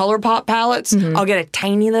little ColourPop palettes, I'll get a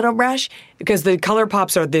tiny little brush because the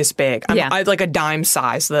ColourPops are this big. I like a dime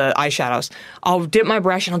size, the eyeshadows. I'll dip my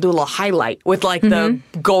brush and I'll do a little highlight with like the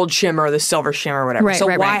gold shimmer or the silver shimmer or whatever. Right, so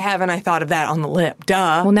right, why right. haven't I thought of that on the lip?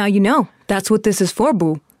 Duh. Well, now you know. That's what this is for,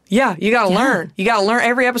 boo. Yeah, you gotta learn. You gotta learn.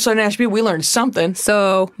 Every episode of Nash we learn something.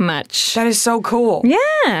 So much. That is so cool.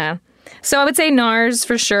 Yeah. So I would say NARS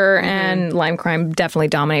for sure, and Lime Crime definitely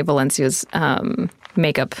dominate Valencia's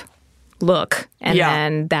makeup look. And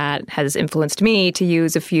then that has influenced me to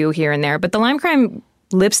use a few here and there. But the Lime Crime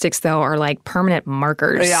lipsticks, though, are like permanent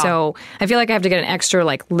markers. Yeah. So I feel like I have to get an extra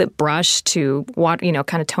like lip brush to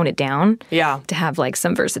kind of tone it down. Yeah. To have like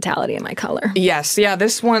some versatility in my color. Yes. Yeah.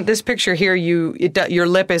 This picture here, your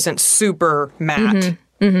lip isn't super matte.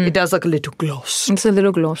 It does look a little gloss. It's a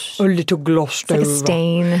little gloss. A little gloss. It's like a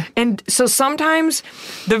stain. And so sometimes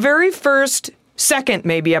the very first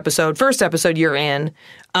episode you're in,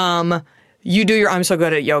 you do your I'm So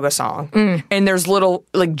Good at Yoga song. And there's little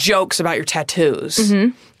like jokes about your tattoos.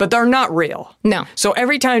 But they're not real. No. So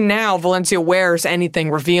every time now Valencia wears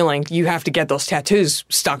anything revealing, you have to get those tattoos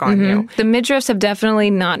stuck on you. The midriffs have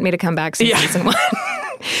definitely not made a comeback since season 1.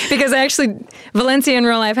 Because actually, Valencia in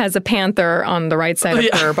real life has a panther on the right side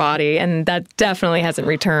of her body, and that definitely hasn't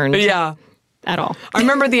returned. Yeah. At all. I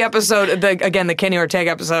remember the episode, the Kenny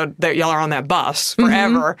Ortega episode, that y'all are on that bus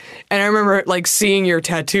forever. And I remember, like, seeing your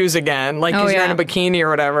tattoos again, like, because you're in a bikini or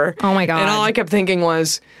whatever. Oh, my God. And all I kept thinking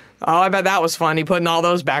was, oh, I bet that was funny, putting all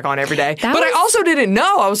those back on every day. I also didn't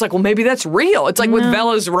know. I was like, well, maybe that's real. It's like with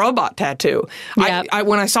Bella's robot tattoo. Yep. I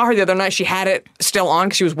when I saw her the other night, she had it still on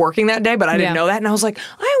because she was working that day, but I didn't know that. And I was like,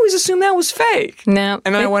 I always assumed that was fake. No.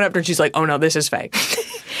 And then I went up to her and she's like, oh, no, this is fake.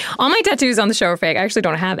 All my tattoos on the show are fake. I actually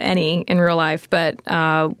don't have any in real life, but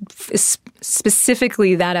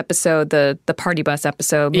specifically that episode, the party bus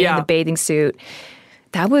episode, me in the bathing suit,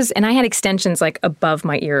 and I had extensions like above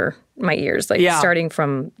my ears, like starting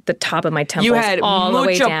from the top of my temples. You had all the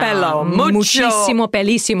way mucho down. pelo, Muchísimo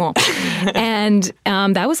pelísimo. And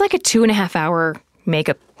that was like a 2.5 hour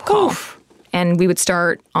makeup call. Oof. And we would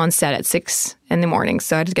start on set at 6 in the morning.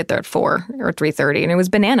 So I had to get there at 4 or 3:30. And it was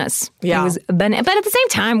bananas. Yeah. It was but at the same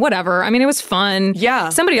time, whatever. I mean, it was fun. Yeah.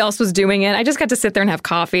 Somebody else was doing it. I just got to sit there and have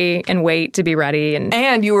coffee and wait to be ready.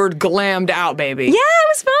 And you were glammed out, baby. Yeah, it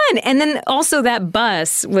was fun. And then also that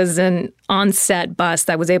bus was an on-set bus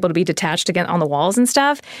that was able to be detached again on the walls and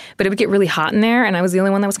stuff. But it would get really hot in there. And I was the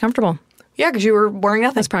only one that was comfortable. Yeah, because you were wearing I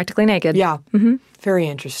nothing. was practically naked. Yeah. Mm-hmm. Very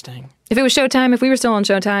interesting. If it was Showtime, if we were still on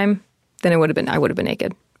Showtime, then I would have been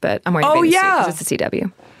naked. But I'm wearing a bathing suit because it's a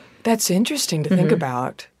CW. That's interesting to think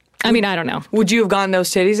about. I mean, I don't know. Would you have gotten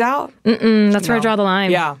those titties out? That's where I draw the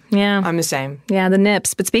line. Yeah. Yeah. I'm the same. Yeah, the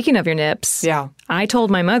nips. But speaking of your nips, Yeah. I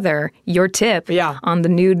told my mother your tip on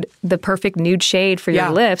the perfect nude shade for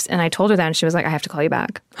your lips. And I told her that and she was like, I have to call you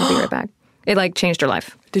back. I'll be right back. It like changed her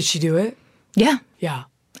life. Did she do it? Yeah. Yeah.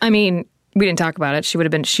 I mean, we didn't talk about it. She would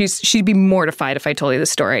have been, she'd be mortified if I told you this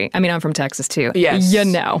story. I mean, I'm from Texas too. Yes. You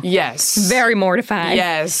know. Yes. Very mortified.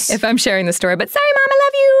 Yes. If I'm sharing the story. But sorry, Mom, I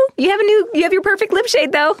love you. You have your perfect lip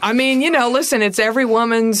shade though. I mean, listen, it's every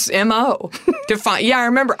woman's MO. Yeah, I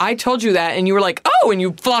remember I told you that and you were like, oh, and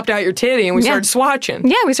you flopped out your titty and we started swatching.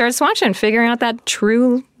 Yeah, we started swatching, figuring out that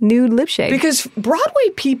true nude lip shade. Because Broadway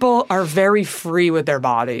people are very free with their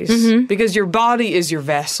bodies. Because your body is your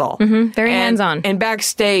vessel. Very hands-on. And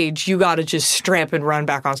backstage, you got to just strip and run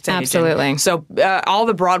back on stage. Absolutely. So all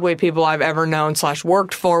the Broadway people I've ever known /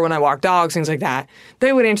 worked for when I walked dogs, things like that,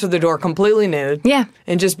 they would answer the door completely nude. Yeah.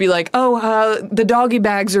 And just be like, oh, the doggy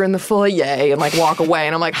bags are in the foyer, and like walk away.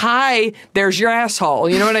 And I'm like, hi, there's your asshole.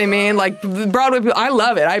 You know what I mean? Like the Broadway people, I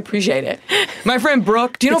love it. I appreciate it. My friend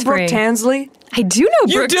Brooke, do you know Brooke great. Tansley? I do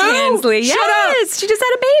know Brooke do? Tansley. Shut Yes, up. she just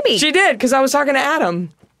had a baby. She did, because I was talking to Adam,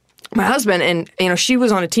 my husband, and she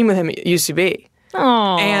was on a team with him at UCB.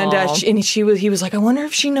 Oh, And he was like, I wonder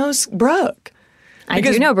if she knows Brooke. I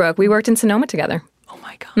do know Brooke. We worked in Sonoma together. Oh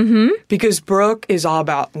my God. Because Brooke is all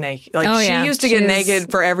about naked. Like Oh, she yeah. used to get She's naked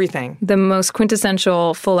for everything. The most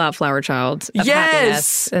quintessential full-out flower child of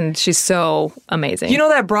happiness, and she's so amazing. You know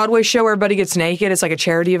that Broadway show where everybody gets naked? It's like a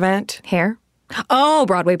charity event. Hair? Oh,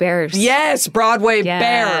 Broadway Bears. Yes, Broadway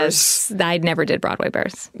Yes. Bears. I never did Broadway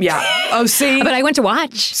Bears. Yeah. Oh, see? But I went to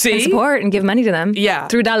watch and support and give money to them. Yeah.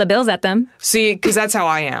 Threw dollar bills at them. See, because that's how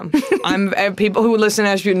I am. People who listen,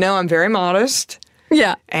 as you know, I'm very modest.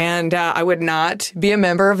 Yeah. And I would not be a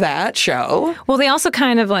member of that show. Well, they also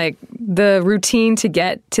kind of like the routine to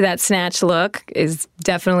get to that snatch look is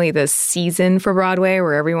definitely the season for Broadway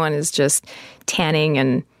where everyone is just tanning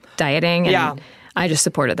and dieting. And Yeah. I just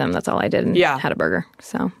supported them. That's all I did. And had a burger.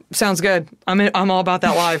 So Sounds good. I'm all about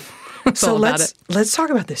that life. So all about let's talk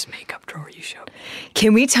about this makeup drawer you showed me.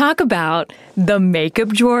 can we talk about the makeup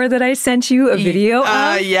drawer that I sent you a video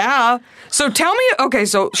of? Yeah. So tell me, okay,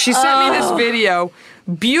 so she sent me this video.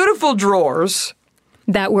 Beautiful drawers.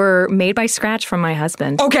 That were made by scratch from my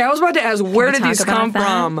husband. Okay, I was about to ask, where did talk these about come that?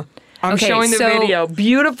 from? I'm Okay, showing the so- video.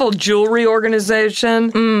 Beautiful jewelry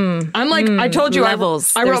organization. I'm like, I told you,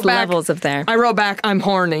 levels. I wrote There's back. levels of there. I wrote back, I'm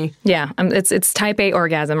horny. Yeah, it's type A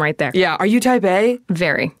orgasm right there. Yeah, are you type A?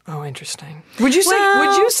 Very. Oh, interesting. Would you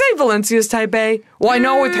say Valencia's type A? Well, I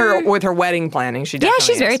know with her wedding planning, she definitely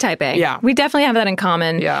She's is. very type A. Yeah. We definitely have that in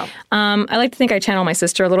common. Yeah. I like to think I channel my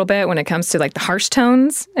sister a little bit when it comes to like the harsh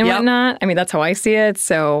tones and Yep. whatnot. I mean, that's how I see it.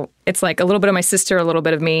 So it's like a little bit of my sister, a little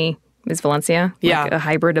bit of me is Valencia. Yeah. Like a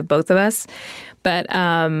hybrid of both of us. But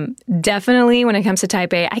definitely when it comes to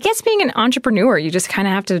type A, I guess being an entrepreneur, you just kind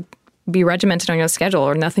of have to be regimented on your schedule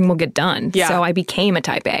or nothing will get done. Yeah. So I became a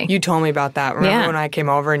type A. You told me about that. Remember when I came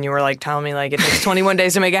over and you were like telling me like it takes 21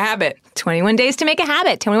 days to make a habit? 21 days to make a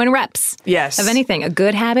habit, 21 reps. Yes. Of anything, a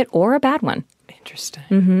good habit or a bad one.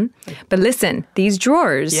 Interesting. But listen, these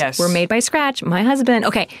drawers were made by scratch. My husband,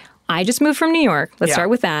 okay, I just moved from New York. Let's start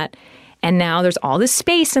with that. And now there's all this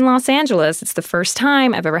space in Los Angeles. It's the first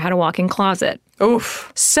time I've ever had a walk-in closet.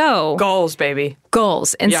 Oof. So Goals, baby.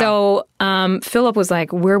 goals. And so Philip was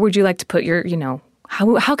like, where would you like to put your,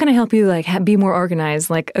 how can I help you like be more organized?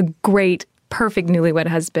 Like a great, perfect newlywed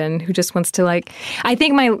husband who just wants to like, I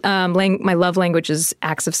think my my love language is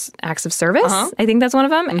acts of service. I think that's one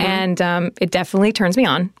of them. And it definitely turns me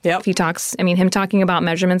on. Yep. If he talks, him talking about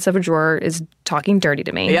measurements of a drawer is talking dirty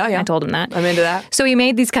to me. Yeah. I told him that. I'm into that. So he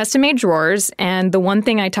made these custom-made drawers, and the one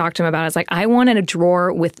thing I talked to him about is like, I wanted a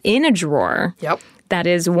drawer within a drawer. Yep. That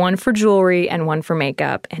is one for jewelry and one for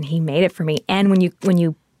makeup, and he made it for me. And when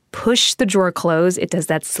you push the drawer close, it does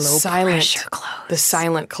that slow pressure close. The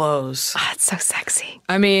silent close. Oh, it's so sexy.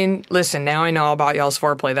 I mean, listen, now I know about y'all's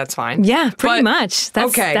foreplay. That's fine. Yeah, pretty much.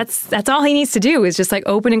 That's all he needs to do is just like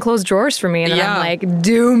open and close drawers for me. And then I'm like,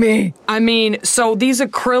 do me. I mean, so these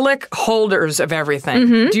acrylic holders of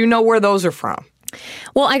everything, do you know where those are from?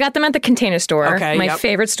 Well, I got them at the Container Store, my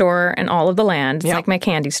favorite store in all of the land. It's like my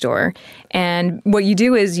candy store. And what you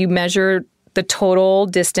do is you measure the total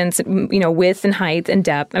distance, width and height and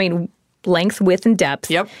depth. I mean, length, width, and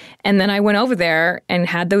depth. Yep. And then I went over there and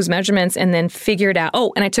had those measurements and then figured out,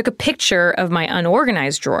 and I took a picture of my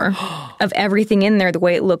unorganized drawer of everything in there the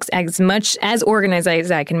way it looks, as organized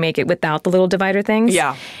as I can make it without the little divider things.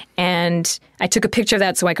 Yeah. And I took a picture of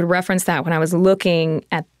that so I could reference that when I was looking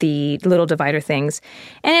at the little divider things.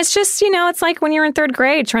 And it's just, it's like when you're in third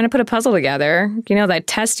grade trying to put a puzzle together, that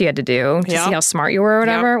test you had to do to see how smart you were or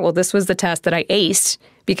whatever. Well, this was the test that I aced.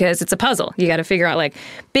 Because it's a puzzle. You got to figure out like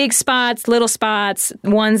big spots, little spots,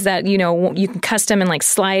 ones that, you can custom and like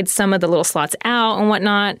slide some of the little slots out and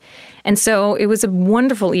whatnot. And so it was a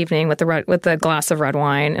wonderful evening with the glass of red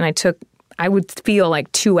wine. And I would feel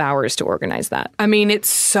like 2 hours to organize that. I mean, it's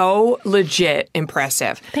so legit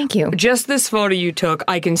impressive. Thank you. Just this photo you took,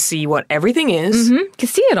 I can see what everything is. Mm-hmm. Can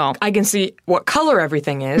see it all. I can see what color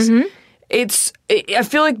everything is. Mm-hmm. I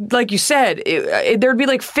feel like you said, there'd be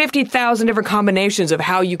like 50,000 different combinations of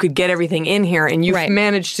how you could get everything in here, and you've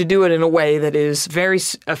managed to do it in a way that is very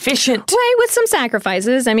efficient. Right, with some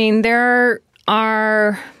sacrifices. I mean, there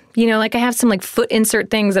are, like I have some like foot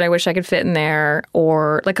insert things that I wish I could fit in there,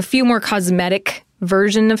 or like a few more cosmetic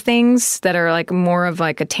version of things that are like more of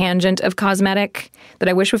like a tangent of cosmetic that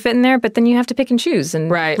I wish would fit in there, but then you have to pick and choose. And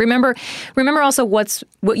remember also what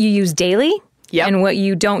you use daily. Yep. And what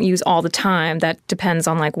you don't use all the time, that depends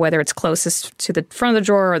on like whether it's closest to the front of the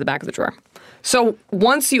drawer or the back of the drawer. So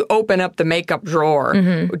once you open up the makeup drawer,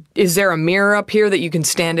 is there a mirror up here that you can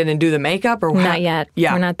stand in and do the makeup? Or not yet.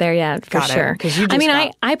 Yeah. We're not there yet, for sure.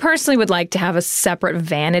 I personally would like to have a separate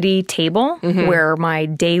vanity table where my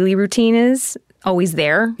daily routine is always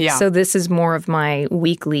there. Yeah. So this is more of my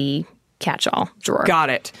weekly catch-all drawer. Got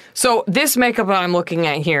it. So this makeup I'm looking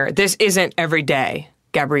at here, this isn't every day,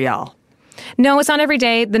 Gabrielle. No, it's not every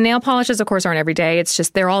day. The nail polishes, of course, aren't every day. It's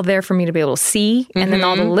just they're all there for me to be able to see. And then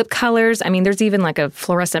all the lip colors. I mean, there's even like a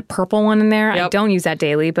fluorescent purple one in there. Yep. I don't use that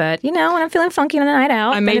daily, but when I'm feeling funky on a night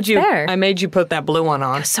out, I made you put that blue one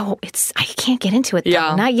on. So I can't get into it though.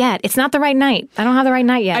 Yeah. Not yet. It's not the right night. I don't have the right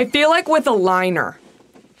night yet. I feel like with a liner,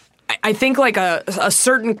 I think like a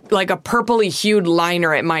certain, like a purpley hued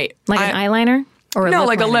liner, it might. Like an eyeliner? Or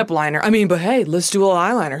a lip liner. I mean, but hey, let's do a little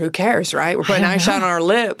eyeliner. Who cares, right? We're putting eyeshadow on our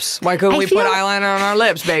lips. Why couldn't we put eyeliner on our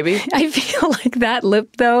lips, baby? I feel like that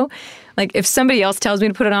lip, though, like if somebody else tells me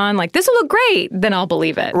to put it on, like this will look great, then I'll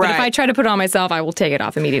believe it. Right. But if I try to put it on myself, I will take it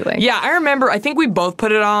off immediately. Yeah, I remember. I think we both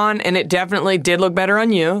put it on, and it definitely did look better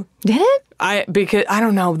on you. Did it? Because I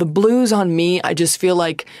don't know, the blues on me, I just feel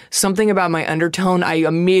like something about my undertone, I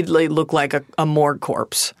immediately look like a morgue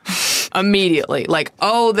corpse. Immediately. Like,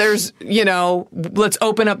 there's, let's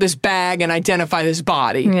open up this bag and identify this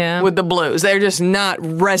body with the blues. They're just not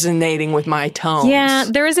resonating with my tones. Yeah,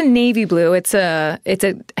 there is a navy blue. I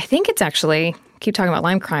think it's actually, keep talking about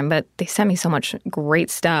Lime Crime, but they sent me so much great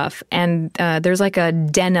stuff. And there's like a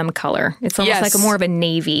denim color. It's almost like more of a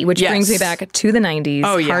navy, which brings me back to the 90s,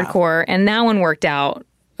 hardcore. And that one worked out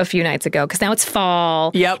a few nights ago because now it's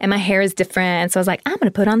fall and my hair is different. So I was like, I'm going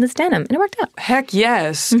to put on this denim. And it worked out. Heck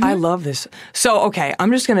yes. I love this. So, okay,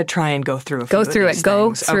 I'm just going to try and go through Go through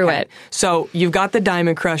it. So you've got the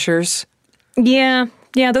Diamond Crushers. Yeah.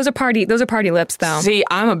 Yeah, those are party lips, though. See,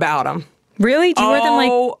 I'm about them. Really? Do you wear them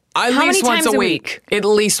like at least once a week? At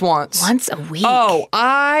least once. Once a week? Oh,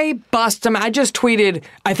 I bust them. I just tweeted,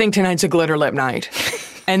 I think tonight's a glitter lip night.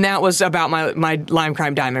 And that was about my Lime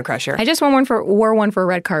Crime Diamond Crusher. I just wore one for a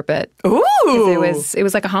red carpet. Ooh! It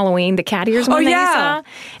was like a Halloween, the cat ears one that you saw.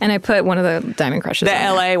 And I put one of the Diamond Crushers The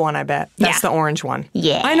LA one, I bet. That's the orange one.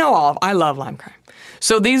 Yeah. I know I love Lime Crime.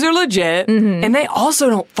 So these are legit, and they also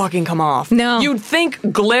don't fucking come off. No. You'd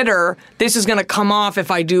think glitter, this is going to come off if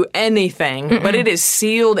I do anything, but it is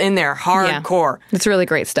sealed in there hardcore. Yeah. It's really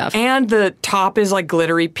great stuff. And the top is like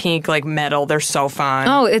glittery pink, like metal. They're so fun.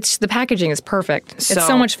 Oh, the packaging is perfect. It's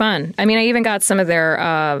so much fun. I mean, I even got some of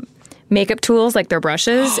their makeup tools, like their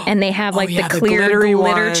brushes, and they have like the clear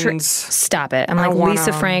glitter. Stop it. I'm like,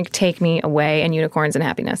 Lisa Frank, take me away, and unicorns and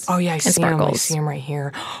happiness. Oh, yeah, I see them. I see them right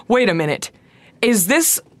here. Wait a minute. Is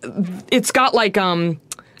this, it's got like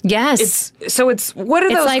Yes. What are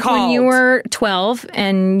It's those like called? when you were 12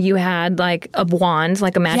 and you had like a wand,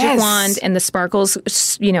 like a magic wand, and the sparkles,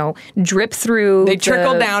 drip through. They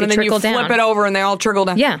trickle down, and then you flip it over, and they all trickle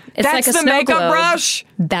down. Yeah, it's That's like a the snow makeup globe. brush.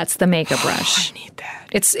 That's the makeup brush. I need that.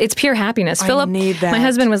 It's pure happiness. Philip, need that. my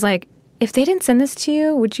husband, was like, if they didn't send this to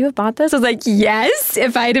you, would you have bought this? I was like, yes,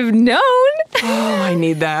 if I'd have known. Oh, I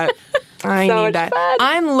need that. I need that. fun.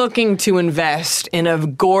 I'm looking to invest in a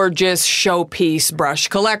gorgeous showpiece brush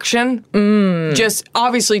collection. Just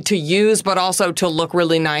obviously to use, but also to look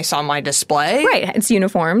really nice on my display. Right, it's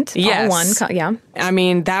uniformed. Yes. All one, yeah. I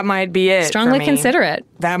mean, that might be it. Strongly for me. consider it.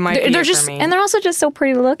 That might be They're it just, for me. and they're also just so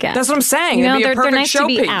pretty to look at. That's what I'm saying. You know, It'd be a they're perfect nice to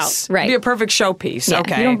showpiece. be out, right. It'd be a perfect showpiece. Yeah,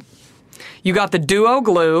 Okay. You got the Duo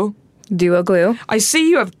Glue. Duo glue. I see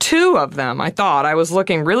you have 2 of them. I thought I was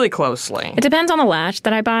looking really closely. It depends on the latch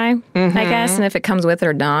that I buy, I guess, and if it comes with it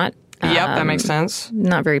or not. Yep, that makes sense.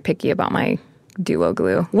 Not very picky about my Duo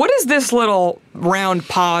glue. What is this little round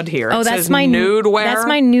pod here? Oh, It that's says my nude wear. That's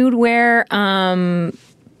my nude wear,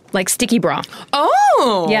 like sticky bra.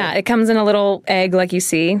 Oh, Yeah, it comes in a little egg, like you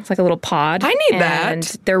see. It's like a little pod. I need and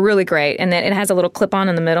that. They're really great, and then it has a little clip on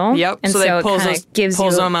in the middle. Yep, and so they it pulls kinda those- gives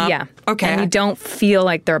pulls you, them up. Yeah, Okay. and you don't feel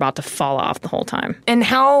like they're about to fall off the whole time. And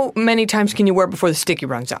how many times can you wear it before the sticky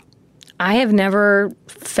runs out? I have never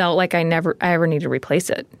felt like I ever need to replace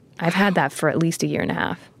it. I've had that for at least a year and a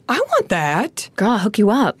half. I want that. Girl, I'll hook you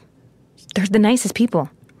up. They're the nicest people.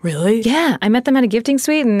 Really? Yeah, I met them at a gifting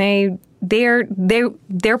suite, and their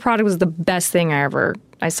product was the best thing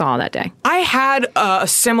I saw that day. I had a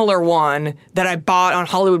similar one that I bought on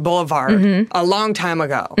Hollywood Boulevard a long time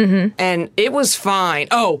ago, and it was fine.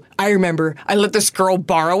 Oh, I remember. I let this girl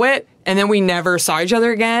borrow it, and then we never saw each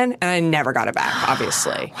other again, and I never got it back,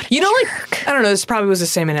 obviously. Like, I don't know, this probably was the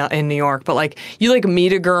same in New York, but like, you like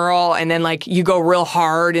meet a girl, and then like, you go real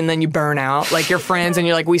hard, and then you burn out. Like, you're friends, and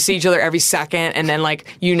you're like, we see each other every second, and then like,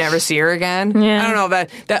 you never see her again. Yeah. I don't know, that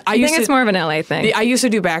I I used think to... it's more of an LA thing. I used to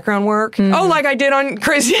do background work. Oh, like I did on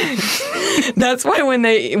Crazy. That's why when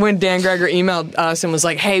Dan Greger emailed us and was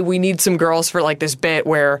like, "Hey, we need some girls for like this bit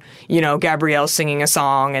where Gabrielle's singing a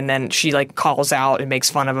song and then she like calls out and makes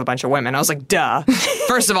fun of a bunch of women." I was like, "Duh."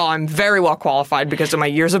 First of all, I'm very well qualified because of my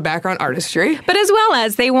years of background artistry. But as well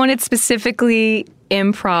as they wanted specifically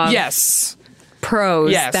improv Yes.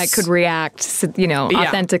 pros Yes. that could react,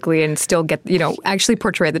 authentically and still get, actually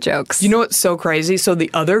portray the jokes. You know what's so crazy? So the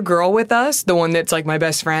other girl with us, the one that's like my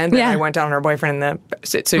best friend, that Yeah. I went down on her boyfriend in the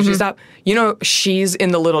so she stopped. She's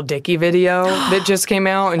in the Little Dicky video that just came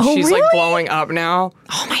out, and she's like really? blowing up now.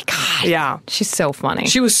 Oh my God. Yeah. She's so funny.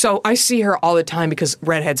 She was I see her all the time because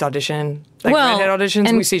redheads audition. Like Well, redhead auditions,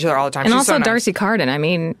 and- we see each other all the time. and She's also so nice. Darcy Carden. I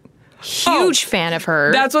mean, huge fan of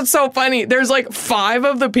her. That's what's so funny. There's like 5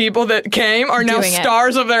 of the people that came are now Doing it.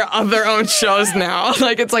 stars of their own shows now.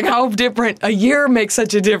 Like, it's like, how different. A year makes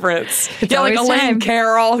such a difference. Like always Elaine time.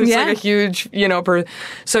 Carroll, who's Yeah. like a huge,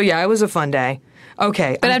 So yeah, it was a fun day.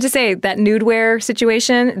 Okay. But I have to say, that nude wear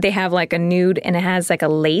situation, they have like a nude and it has like a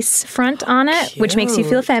lace front on it, which makes you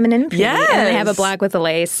feel feminine. Pretty. And then they have a Yes. black with a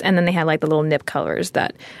lace, and then they have like the little nip colors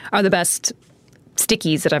that are the best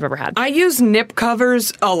stickies that I've ever had. I use nip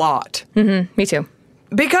covers a lot Me too.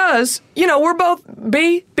 because, we're both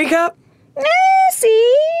B cup.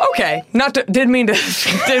 See? Okay. Didn't mean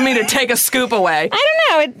to take a scoop away.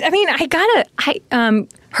 I don't know.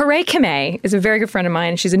 Hooray Kame is a very good friend of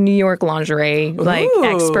mine. She's a New York lingerie Ooh,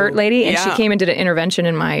 expert lady, and she yeah. came and did an intervention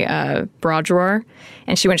in my bra drawer,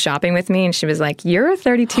 and she went shopping with me, and she was like, "You're a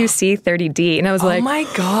 32C, 30D," and I was like, Oh my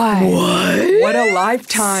God. What a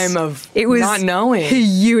lifetime of not knowing.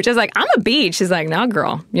 huge. I was like, "I'm a B." She's like, "No,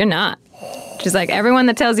 girl, you're not." She's like, "Everyone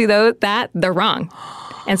that tells you that, they're wrong."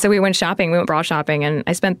 And so we went shopping. We went bra shopping, and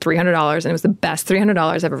I spent $300, and it was the best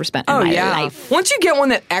 $300 I've ever spent in my life. Once you get one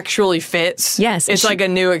that actually fits, Yes, it's like a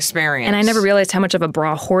new experience. And I never realized how much of a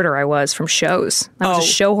bra hoarder I was from shows. I was a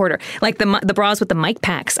show hoarder. Like the bras with the mic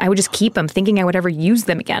packs, I would just keep them thinking I would ever use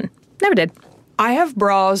them again. Never did. I have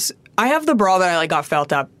bras. I have the bra that I like got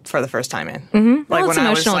felt up for the first time in. Mm-hmm. Like Well, it's when I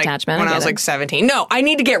was emotional like attachment. when I I get was it. like 17. No, I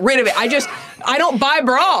need to get rid of it. I don't buy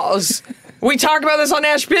bras. We talk about this on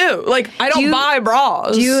Nash Pew. Like, I don't buy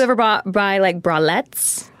bras. Do you ever buy like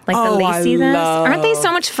bralettes? Like the lacy ones? Aren't they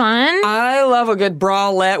so much fun? I love a good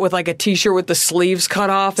bralette with like a t-shirt with the sleeves cut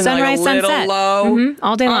off and Sunrise, like a little sunset. low.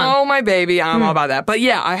 All day long. Oh, my baby. I'm all about that. But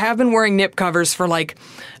yeah, I have been wearing nip covers for like,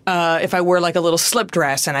 if I wear like a little slip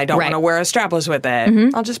dress and I don't Right. want to wear a strapless with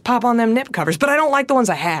it, I'll just pop on them nip covers. But I don't like the ones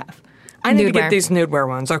I have. I need to Nude get wear. these nude wear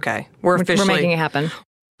ones. Okay. We're officially. We're making it happen.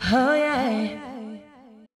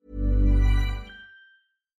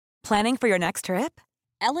 Planning for your next trip?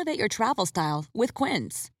 Elevate your travel style with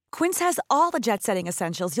Quince. Quince has all the jet-setting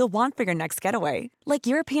essentials you'll want for your next getaway, like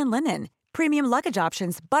European linen, premium luggage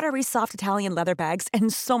options, buttery soft Italian leather bags,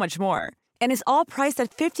 and so much more. And is all priced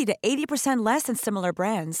at 50 to 80% less than similar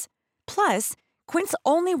brands. Plus, Quince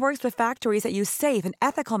only works with factories that use safe and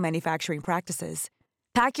ethical manufacturing practices.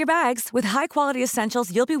 Pack your bags with high-quality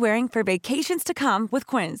essentials you'll be wearing for vacations to come with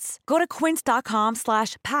Quince. Go to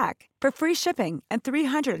quince.com/pack for free shipping and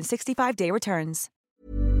 365-day returns.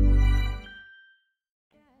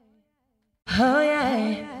 Oh,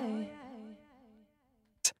 yeah.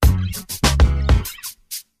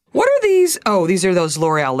 What are these? Oh, these are those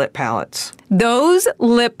L'Oreal lip palettes. Those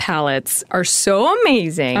lip palettes are so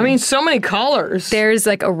amazing. I mean, so many colors. There's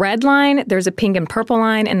like a red line, there's a pink and purple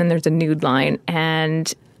line, and then there's a nude line.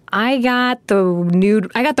 And I got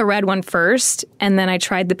the red one first, and then I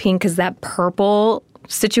tried the pink because that purple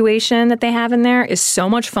situation that they have in there is so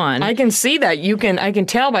much fun. I can see that. I can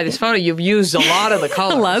tell by this photo you've used a lot of the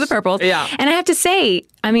colors. A lot of the purples. Yeah. And I have to say,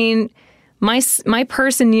 I mean, my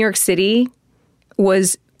purse in New York City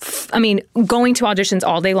was, going to auditions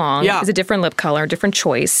all day long is a different lip color, different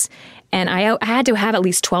choice. And I had to have at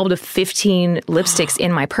least 12 to 15 lipsticks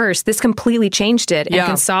in my purse. This completely changed it and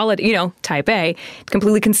consolidated, type A,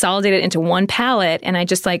 completely consolidated into one palette. And I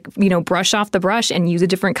just brush off the brush and use a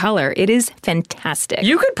different color. It is fantastic.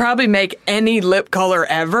 You could probably make any lip color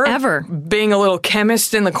ever. Ever. Being a little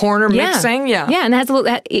chemist in the corner mixing. Yeah. Yeah. And it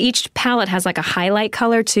has each palette has like a highlight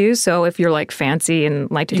color too. So if you're like fancy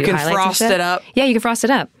and like to do highlights, you can frost it up. Yeah, you can frost it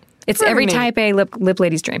up. It's every type A lip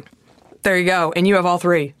lady's dream. There you go. And you have all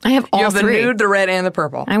three. I have all three. You have the nude, the red, and the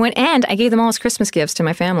purple. I went and I gave them all as Christmas gifts to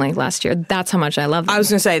my family last year. That's how much I love them. I was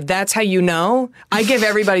going to say, that's how you know. I give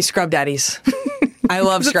everybody scrub daddies. I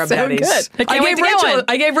love scrub daddies. Good. I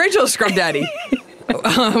gave Rachel a scrub daddy.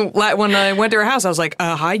 When I went to her house, I was like,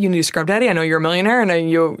 hi, you need a scrub daddy? I know you're a millionaire.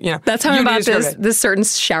 And you know. That's how I bought this certain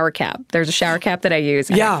shower cap. There's a shower cap that I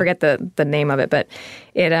use. I forget the name of it, but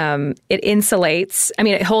it insulates. I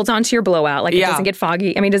mean, it holds onto your blowout. Like, it doesn't get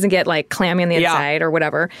foggy. I mean, it doesn't get, like, clammy on the inside or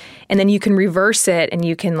whatever. And then you can reverse it and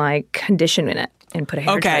you can, like, condition in it and put a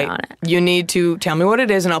hair dye on it. You need to tell me what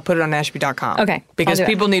it is and I'll put it on Nashby.com. Okay. Because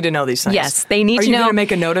people need to know these things. Yes, they need to know. Are you going to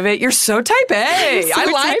make a note of it? You're so type A. I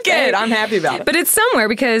like it. I'm happy about it. But it's somewhere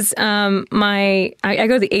because I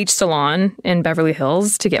go to the H Salon in Beverly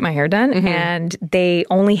Hills to get my hair done. Mm-hmm. And they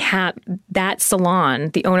only have that salon,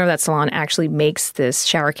 the owner of that salon actually makes this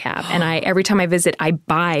shower cap. And every time I visit, I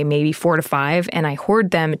buy maybe 4 to 5 and I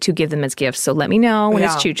hoard them to give them as gifts. So let me know when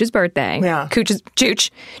it's Chooch's birthday. Yeah. Chooch's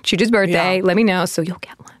birthday. Yeah. Let me know. So you'll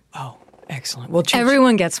get one. Oh, excellent. Well,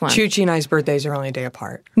 everyone gets one. Choochie and I's birthdays are only a day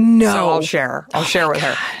apart. No. So I'll share. I'll share with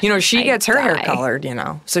her. You know, she gets her hair colored,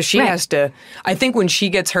 So she has to, I think when she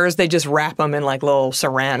gets hers, they just wrap them in like little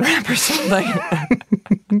saran wrap or something.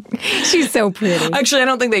 She's so pretty. Actually, I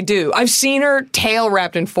don't think they do. I've seen her tail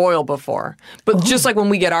wrapped in foil before. But just like when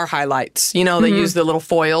we get our highlights, they use the little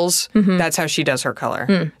foils. Mm-hmm. That's how she does her color.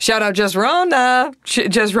 Mm. Shout out Jess Rona.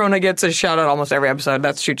 Jess Rona gets a shout out almost every episode.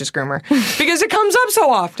 That's Chooch's Groomer. Because it comes up so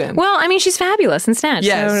often. Well, I mean, she's fabulous in Snatch.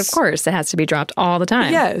 Yes. So, of course, it has to be dropped all the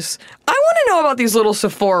time. Yes. I want to know about these little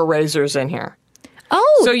Sephora razors in here.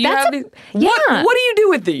 Oh, so you have what do you do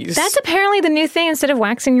with these? That's apparently the new thing instead of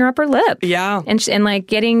waxing your upper lip. Yeah. And like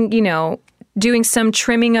getting, doing some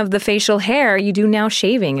trimming of the facial hair, you do now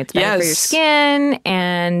shaving. It's better for your skin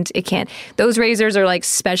and those razors are like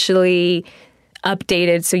specially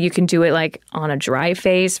updated so you can do it like on a dry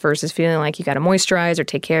face versus feeling like you got to moisturize or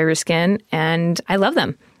take care of your skin. And I love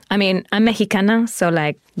them. I mean, I'm Mexicana, so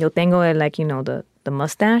like yo tengo the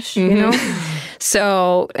mustache,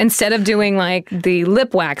 So instead of doing like the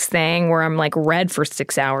lip wax thing where I'm like red for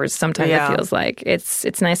 6 hours, sometimes it feels like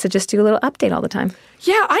it's nice to just do a little update all the time.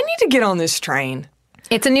 Yeah, I need to get on this train.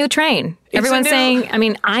 It's a new train. Everyone's saying, I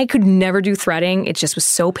mean, I could never do threading. It just was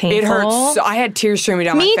so painful. It hurts. I had tears streaming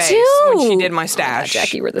down my face when she did my stash.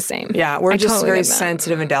 Jackie, we're the same. Yeah, we're just very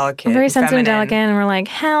sensitive and delicate. We're very sensitive and delicate, and we're like,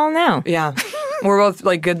 hell no. Yeah. We're both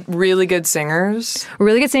like really good singers.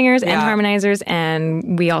 Really good singers and harmonizers,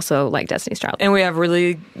 and we also like Destiny's Child. And we have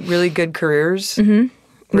really, really good careers. Mm-hmm.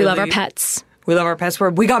 We love our pets. We love our pets.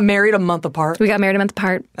 We got married a month apart.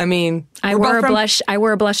 I mean, I wore a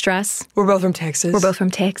blush dress. We're both from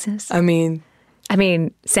Texas. I mean,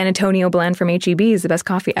 San Antonio blend from H-E-B is the best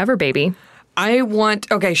coffee ever, baby.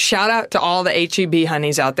 shout out to all the H-E-B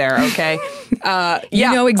honeys out there, okay?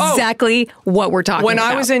 You know exactly what we're talking When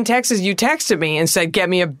about. I was in Texas, you texted me and said, get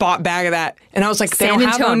me a bag of that. And I was like, they San don't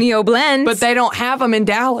have Antonio them. blends. But they don't have them in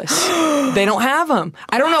Dallas. They don't have them.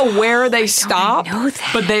 I don't know where they stop,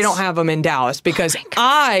 but they don't have them in Dallas because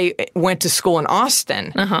I went to school in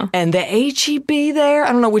Austin. And the H-E-B there,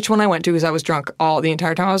 I don't know which one I went to because I was drunk all the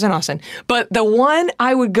entire time I was in Austin. But the one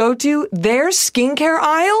I would go to, their skincare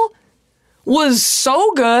aisle was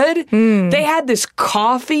so good. They had this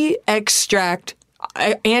coffee extract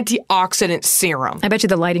antioxidant serum. I bet you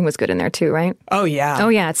the lighting was good in there too, right? Oh, yeah. Oh,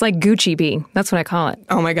 yeah. It's like Gucci Bee. That's what I call it.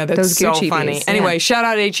 Oh, my God. That's Those so Gucci funny. bees, Anyway, yeah. shout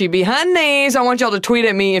out H-E-B. Honeys, I want y'all to tweet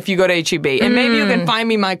at me if you go to H-E-B. And maybe you can find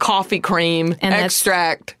me my coffee cream And that's-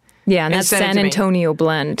 extract. Yeah, and that's send it San to me. Antonio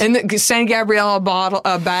blend. And send Gabrielle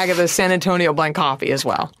a bag of the San Antonio blend coffee as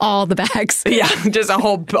well. All the bags. Yeah, just a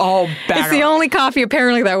whole bag. It's the only coffee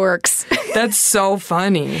apparently that works. That's so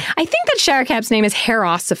funny. I think that Shower Cap's name is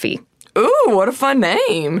Hairosophy. Ooh, what a fun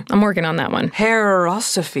name. I'm working on that one.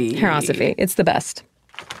 Hairosophy. Hairosophy. It's the best.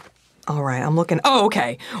 All right, I'm looking. Oh,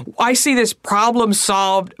 okay. I see this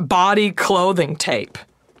problem-solved body clothing tape.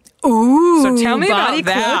 Ooh, So tell me body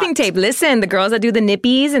about that. clothing tape. Listen, the girls that do the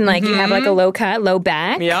nippies and like you have like a low cut, low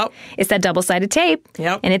back. Yep. It's that double-sided tape.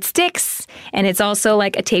 Yep. And it sticks. And it's also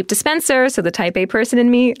like a tape dispenser. So the type A person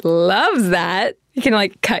in me loves that. You can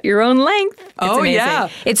like cut your own length. It's amazing. Yeah.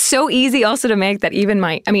 It's so easy also to make that even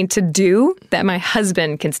my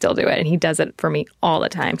husband can still do it. And he does it for me all the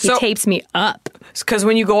time. He So- tapes me up. Because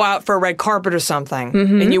when you go out for a red carpet or something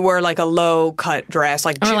and you wear like a low-cut dress,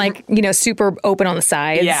 like Or like, super open on the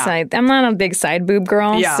sides. Yeah. I'm not a big side boob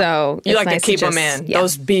girl. yeah, So you it's like nice to keep them just- in. yeah.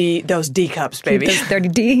 Those D cups, baby. Those 30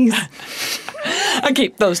 Ds. I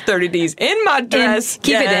keep those 30 Ds in my dress.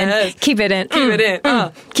 Keep Yes. it in. Keep it in. Keep it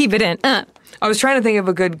in. Keep it in. I was trying to think of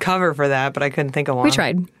a good cover for that, but I couldn't think of one. We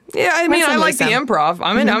tried. Yeah, I mean, Went I like the someplace, improv.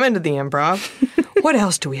 I'm into the improv. What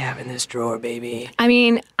else do we have in this drawer, baby? I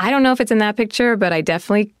mean, I don't know if it's in that picture, but I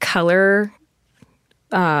definitely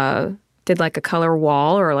did like a color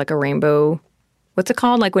wall or like a rainbow. What's it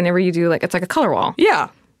called? Like whenever you do like, it's like a color wall. Yeah.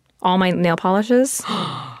 All my nail polishes.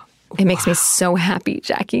 It makes me so happy,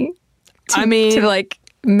 Jackie. I mean, To like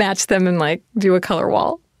match them and like do a color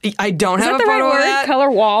wall. I don't Is have that a the photo right of word? that. Color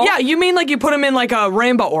wall? Yeah, you mean like you put them in like a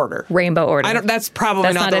rainbow order. Rainbow order. I don't. That's probably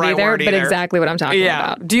That's not not the it right either, word but either. exactly what I'm talking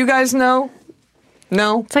Yeah. about. Do you guys know?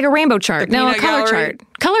 No. It's like a rainbow chart. The No, a peanut color gallery?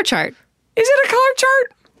 chart. Color chart. Is it a color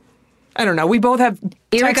chart? I don't know. We both have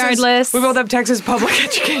Irregardless. We both have Texas public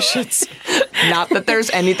educations. Not that there's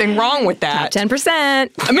anything wrong with that.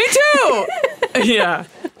 10%. Me too. Yeah.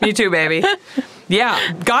 Me too, baby.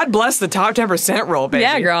 Yeah. God bless the top 10% rule, baby.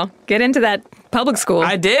 Yeah, girl. Get into that public school.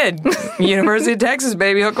 I did. University of Texas,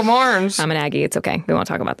 baby. Hook 'em horns. I'm an Aggie. It's okay. We won't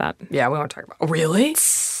talk about that. Yeah, we won't talk about. Really?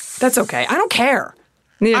 That's okay. I don't care.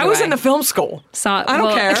 Neither I do was in the film school. I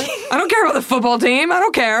don't care. I don't care about the football team. I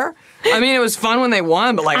don't care. I mean, it was fun when they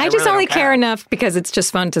won, but like I just really only don't care enough because it's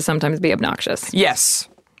just fun to sometimes be obnoxious. Yes.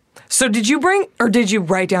 So did you bring, or did you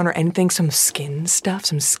write down or anything, some skin stuff,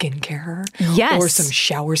 some skincare? Yes. Or some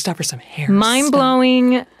shower stuff or some hair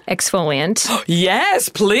Mind-blowing exfoliant. Yes,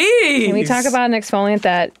 please. Can we talk about an exfoliant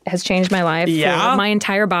that has changed my life Yeah. for my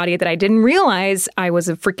entire body that I didn't realize I was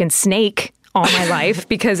a freaking snake all my life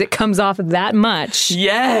because it comes off that much.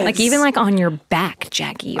 Yes. Like even like on your back,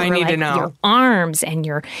 Jackie. Or I need to like know. your arms and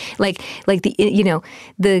your like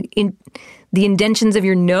the indentions of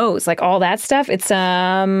your nose, like all that stuff. It's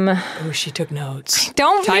Oh, she took notes.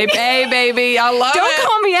 don't Type A, baby. I love Don't it.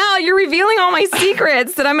 call me out. You're revealing all my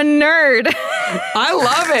secrets that I'm a nerd. I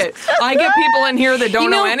love it. I get people in here that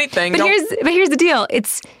don't know anything. But Don't- here's the deal.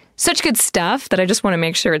 It's such good stuff that I just want to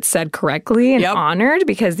make sure it's said correctly and Yep. honored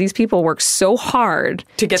because these people work so hard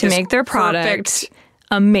To get this make their product perfect-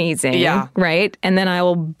 amazing. Yeah. Right? And then I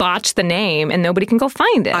will botch the name and nobody can go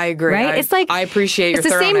find it. I agree. Right? It's like I appreciate your It's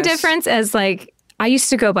the same thoroughness. difference as like I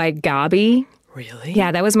used to go by Gabi. Really?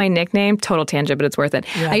 Yeah, that was my nickname. Total tangent, but it's worth it.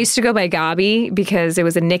 I used to go by Gabi because it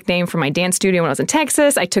was a nickname for my dance studio when I was in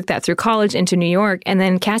Texas. I took that through college into New York, and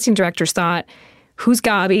then casting directors thought, who's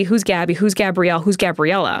Gabi? Who's Gabby? Who's Gabrielle? Who's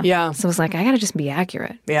Gabriella? Yeah. So I was like, I got to just be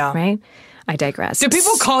accurate. Yeah. Right? I digress. Do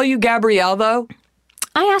people call you Gabrielle, though?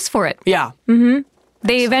 I asked for it. Yeah.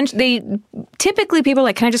 Typically people are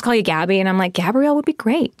like, can I just call you Gabby? And I'm like, Gabrielle would be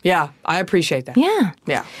great. Yeah. I appreciate that. Yeah.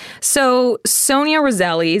 Yeah. So Sonia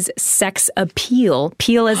Roselli's Sex Appeal,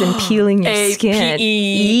 peel as in peeling your skin.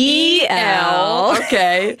 A-P-E-L.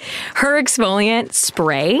 Okay. Her exfoliant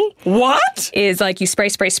spray What? is like you spray.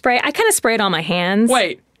 I kind of spray it on my hands.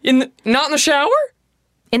 Wait. Not in the shower?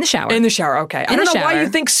 In the shower. In the shower, okay. I don't know why you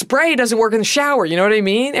think spray doesn't work in the shower. You know what I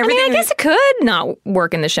mean? I guess it could not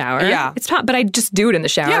work in the shower. Yeah. It's hot, but I just do it in the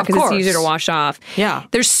shower because it's easier to wash off. Yeah.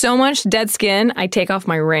 There's so much dead skin, I take off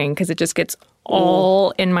my ring because it just gets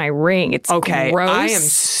all in my ring. It's gross. I am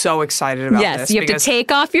so excited about this. Yes, you have to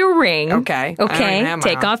take off your ring. Okay.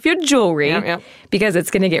 Take off your jewelry because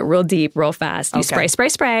it's going to get real deep real fast. You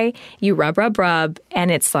spray. You rub,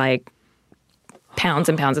 and it's like pounds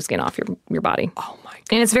and pounds of skin off your body. Oh, my God.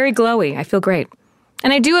 And it's very glowy. I feel great.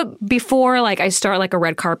 And I do it before, like, I start, like, a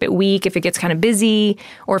red carpet week if it gets kind of busy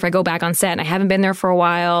or if I go back on set and I haven't been there for a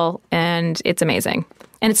while, and it's amazing.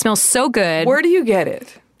 And it smells so good. Where do you get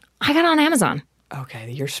it? I got it on Amazon.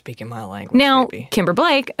 Okay, you're speaking my language, Now, baby. Kimber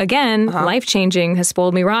Blake, again, life-changing, has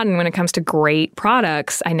spoiled me rotten when it comes to great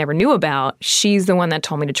products I never knew about. She's the one that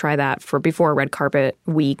told me to try that for before Red Carpet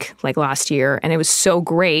Week, like last year, and it was so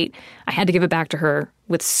great. I had to give it back to her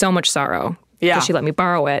with so much sorrow. Yeah. Because she let me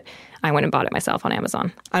borrow it. I went and bought it myself on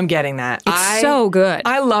Amazon. I'm getting that. It's so good.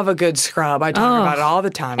 I love a good scrub. I talk about it all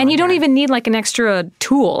the time. And you don't even need like an extra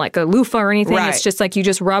tool, like a loofah or anything. Right. It's just like you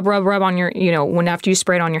just rub on your, when after you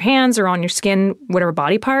spray it on your hands or on your skin, whatever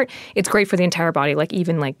body part. It's great for the entire body, like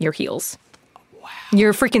even like your heels. Wow.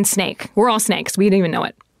 You're a freaking snake. We're all snakes. We didn't even know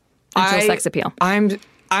it. Until sex appeal.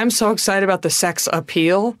 I'm so excited about the sex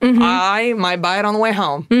appeal. I might buy it on the way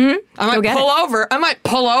home. I might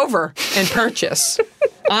pull over and purchase.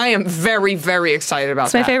 I am very, very excited about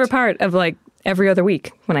that. It's my favorite part of like every other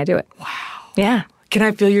week when I do it. Wow. Yeah. Can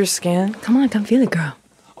I feel your skin? Come on, come feel it, girl.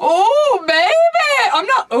 Oh, baby! I'm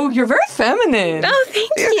not. Oh, you're very feminine. Oh, thank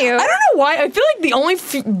you. I don't know why. I feel like the only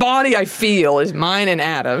body I feel is mine and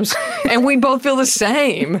Adam's, and we both feel the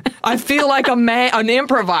same. I feel like a man, an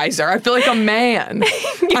improviser. I feel like a man.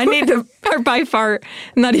 I need to. Are by far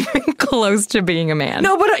not even close to being a man.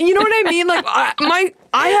 No, but you know what I mean. Like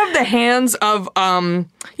I have the hands of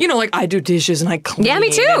like I do dishes and I clean. Yeah,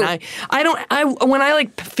 me too. And when I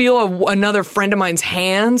like feel another friend of mine's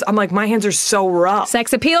hands, I'm like, my hands are so rough.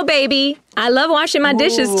 Sex appeal, baby. I love washing my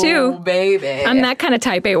dishes too, baby. I'm that kind of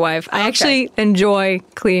type A wife. I actually enjoy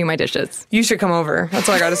cleaning my dishes. You should come over. That's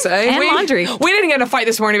all I gotta say. And laundry. We didn't get in a fight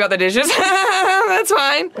this morning about the dishes. That's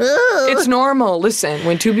fine. It's normal. Listen,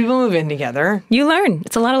 when two people move in together, You learn.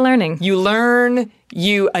 It's a lot of learning. you learn,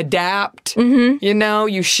 you adapt,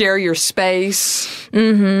 you share your space,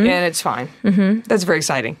 and it's fine. That's very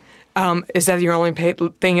exciting. Is that your only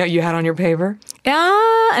thing that you had on your paper?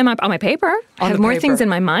 Am I on my paper? I have more things in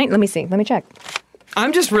my mind. Let me see. Let me check.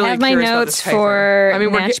 I'm just really I have my curious notes about this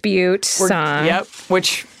paper. for Natch Butte song. Yep,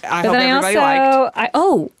 which I But hope then everybody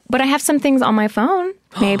liked. but I have some things on my phone,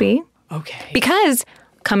 maybe. Okay. Because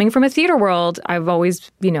coming from a theater world, I've always,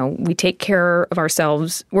 we take care of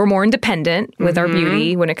ourselves. We're more independent with our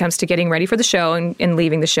beauty when it comes to getting ready for the show and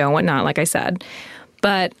leaving the show and whatnot, like I said.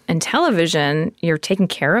 But in television, you're taken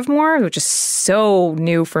care of more, which is so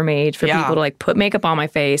new for me, for people to like put makeup on my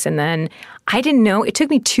face. And then I didn't know, it took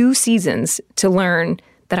me 2 seasons to learn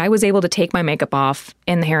that I was able to take my makeup off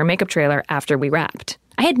in the hair and makeup trailer after we wrapped.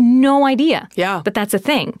 I had no idea. Yeah. But that's a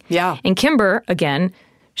thing. Yeah. And Kimber, again,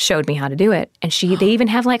 showed me how to do it. And they even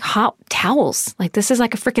have like hot towels. Like this is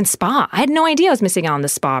like a freaking spa. I had no idea I was missing out on the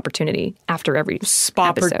spa opportunity after every Spa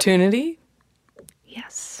episode. opportunity?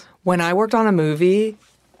 Yes. When I worked on a movie,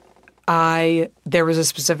 there was a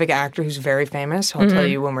specific actor who's very famous. I'll tell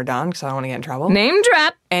you when we're done because I don't want to get in trouble. Name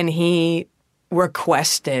drop. And he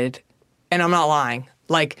requested, and I'm not lying,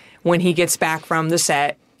 like when he gets back from the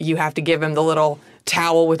set, you have to give him the little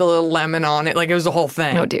towel with a little lemon on it. Like it was the whole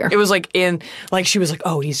thing. Oh dear. It was like she was like,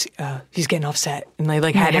 oh, he's getting off set, and they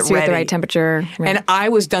like had it ready at the right temperature. Right. And I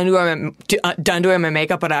was done doing my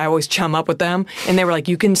makeup, but I always chum up with them, and they were like,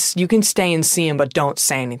 you can stay and see him, but don't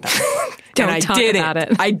say anything. Don't talk about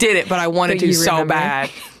it. I did it, but I wanted to so remember.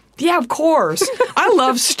 bad. Yeah, of course. I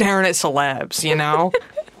love staring at celebs,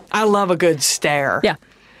 I love a good stare. Yeah.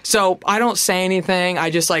 So I don't say anything. I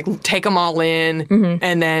just like take them all in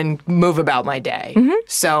and then move about my day.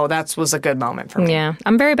 So that was a good moment for me. Yeah.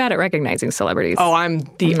 I'm very bad at recognizing celebrities. Oh, I'm the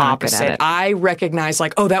not good at opposite. it. I recognize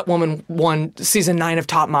like, oh, that woman won season 9 of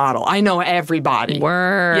Top Model. I know everybody.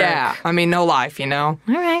 Word. Yeah. I mean, no life, All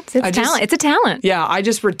right. It's talent. It's a talent. Yeah, I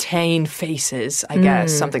just retain faces, I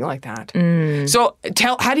guess, something like that. So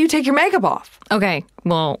how do you take your makeup off? Okay.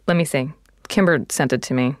 Well, let me see. Kimber sent it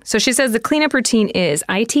to me. So she says the cleanup routine is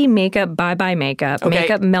IT makeup, bye-bye makeup,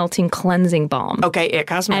 makeup melting cleansing balm. Okay, IT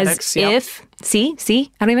Cosmetics. As if,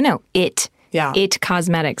 see, I don't even know. Yeah. IT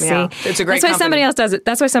Cosmetics, Yeah. see? It's a great That's why company. somebody else does it.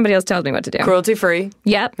 That's why somebody else tells me what to do. Cruelty-free.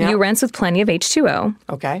 Yep. You rinse with plenty of H2O.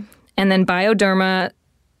 Okay. And then Bioderma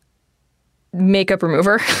makeup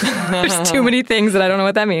remover. There's too many things that I don't know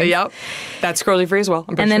what that means. Yep. That's cruelty-free as well.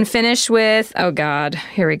 And then finish with, oh God,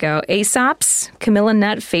 here we go. Aesop's Camilla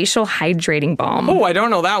Nut Facial Hydrating Balm. Oh, I don't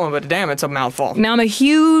know that one, but damn, it's a mouthful. Now, I'm a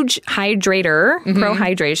huge hydrator,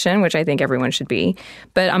 pro-hydration, which I think everyone should be.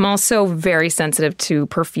 But I'm also very sensitive to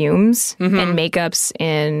perfumes and makeups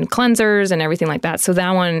and cleansers and everything like that. So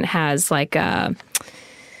that one has like a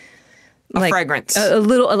fragrance. A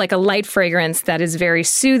little, like a light fragrance that is very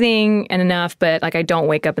soothing and enough, but like I don't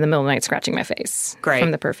wake up in the middle of the night scratching my face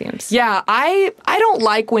from the perfumes. Yeah, I don't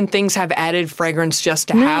like when things have added fragrance just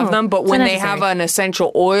to have them, but when they have an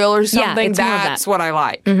essential oil or something, that's what I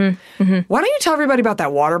like. Why don't you tell everybody about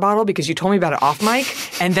that water bottle? Because you told me about it off mic,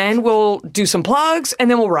 and then we'll do some plugs, and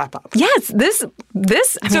then we'll wrap up. Yes, this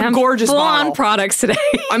it's a gorgeous bottle. On products today.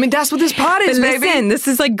 I mean, that's what this pod is, baby. Listen, this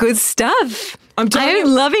is like good stuff. I'm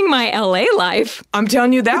loving my LA life. I'm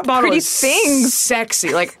telling you, that bottle pretty is things.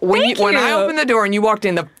 sexy. Like when I opened the door and you walked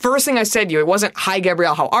in, the first thing I said to you, it wasn't, "Hi,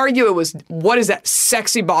 Gabrielle, how are you?" It was, "What is that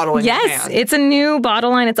sexy bottle in your hand?" Yes, it's a new bottle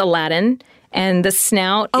line. It's Aladdin. And the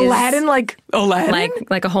snout Aladdin, is... like Aladdin?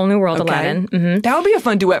 Like a whole new world Aladdin. Mm-hmm. That would be a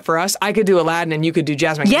fun duet for us. I could do Aladdin and you could do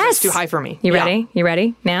Jasmine. Yes. It's too high for me. You ready? You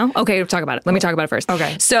ready now? Okay, we'll talk about it. Let me talk about it first.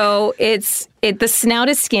 Okay. So the snout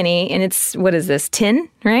is skinny and it's, what is this, tin,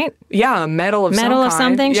 right? Yeah, metal of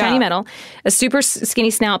something, shiny metal. A super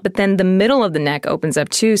skinny snout, but then the middle of the neck opens up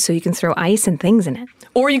too so you can throw ice and things in it.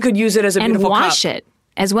 Or you could use it as a beautiful cup. And wash it.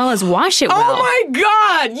 As well as wash it well. Oh my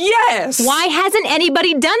God, yes! Why hasn't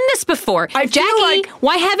anybody done this before? Jackie,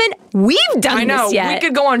 why haven't we done this yet? We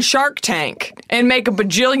could go on Shark Tank and make $1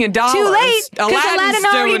 bajillion. Too late, because Aladdin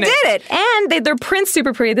already did it. And their print's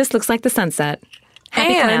super pretty. This looks like the sunset.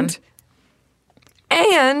 Happy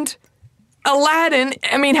and Aladdin,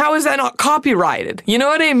 I mean, how is that not copyrighted? You know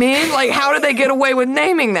what I mean? Like, how did they get away with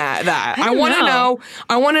naming that? I want to know.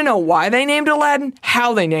 I want to know why they named it Aladdin,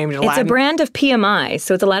 how they named it Aladdin. It's a brand of PMI,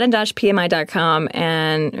 so it's Aladdin-PMI.com,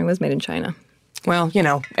 and it was made in China. Well, you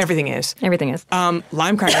know, everything is. Everything is.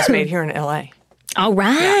 Lime Cracker is made here in L.A. All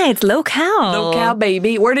right, it's local. Local,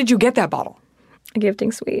 baby. Where did you get that bottle? A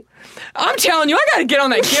gifting suite. I'm telling you, I got to get on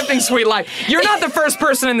that gifting suite life. You're not the first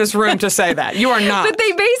person in this room to say that. You are not. But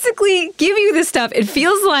they basically give you this stuff. It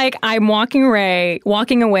feels like I'm walking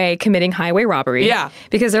away committing highway robbery. Yeah.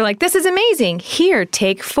 Because they're like, this is amazing. Here,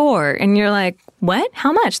 take 4. And you're like, what?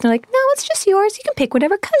 How much? And they're like, no, it's just yours. You can pick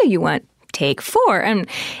whatever color you want. Take 4. And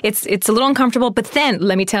it's a little uncomfortable. But then,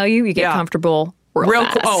 let me tell you, you get comfortable real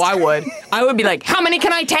fast. Oh, I would. I would be like, how many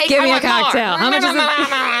can I take? Give me a cocktail. How much is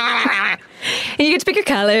it? And you get to pick your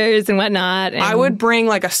colors and whatnot. And I would bring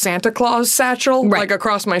like a Santa Claus satchel like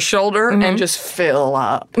across my shoulder and just fill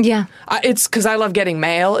up. Yeah. It's because I love getting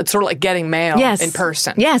mail. It's sort of like getting mail in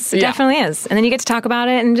person. Yes, it definitely is. And then you get to talk about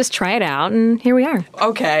it and just try it out. And here we are.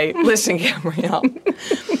 Okay. Listen, Gabrielle.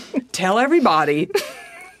 Tell everybody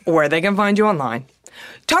where they can find you online.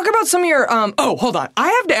 Talk about some of your, hold on. I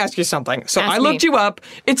have to ask you something. So I looked you up.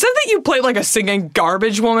 It said that you played like a singing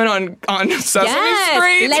garbage woman on Sesame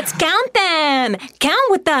Street. Let's count them.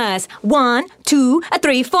 Count with us. 1, 2,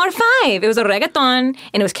 3, 4, 5. It was a reggaeton,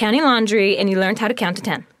 and it was counting laundry, and you learned how to count to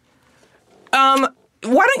 10.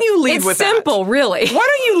 Why don't you lead with that? It's simple, really. Why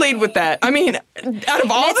don't you lead with that? I mean, out of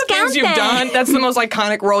all the things you've done, that's the most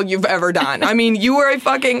iconic role you've ever done. I mean, you were a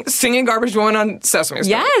fucking singing garbage woman on Sesame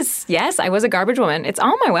Street. Yes, I was a garbage woman. It's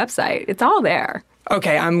on my website. It's all there.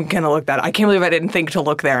 Okay, I'm going to look that up. I can't believe I didn't think to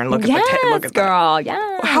look there and look at that. Girl,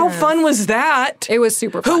 yeah. How fun was that? It was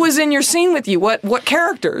super fun. Who was in your scene with you? What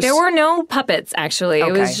characters? There were no puppets, actually. Okay.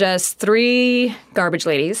 It was just 3 garbage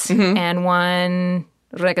ladies and 1...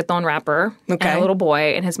 reggaeton rapper and a little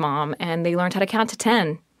boy and his mom, and they learned how to count to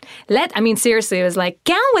 10. Seriously, it was like,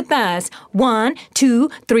 count with us. 1, 2,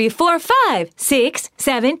 3, 4, 5, 6,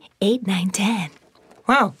 7, 8, 9, 10.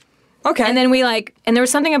 Wow. Okay. And then and there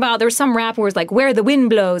was some rap where it was like, where the wind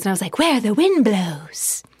blows. And I was like, where the wind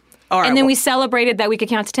blows. All right, and then we celebrated that we could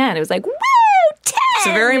count to 10. It was like, woo, 10. It's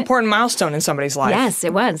a very important milestone in somebody's life. Yes,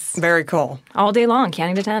 it was. Very cool. All day long,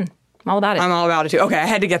 counting to 10. I'm all about it. I'm all about it too. Okay, I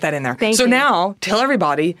had to get that in there. Thank you. Now, tell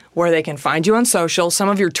everybody where they can find you on social, some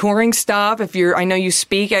of your touring stuff. I know you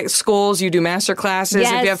speak at schools, you do master classes.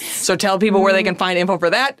 Yes. So tell people where they can find info for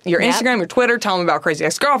that. Your Instagram, your Twitter, tell them about Crazy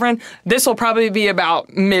Ex-Girlfriend. This will probably be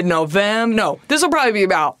about mid-November. No, this will probably be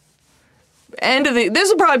about this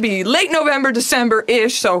will probably be late November,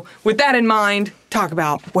 December-ish. So with that in mind, talk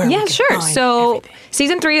about where we can find So everything.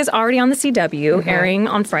 Season 3 is already on the CW, airing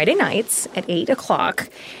on Friday nights at 8 o'clock.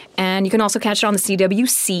 And you can also catch it on the CW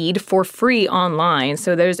Seed for free online.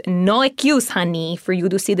 So there's no excuse, honey, for you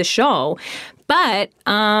to see the show. But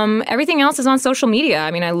everything else is on social media.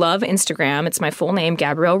 I mean, I love Instagram. It's my full name,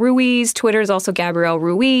 Gabrielle Ruiz. Twitter is also Gabrielle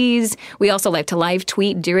Ruiz. We also like to live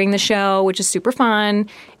tweet during the show, which is super fun.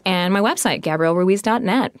 And my website,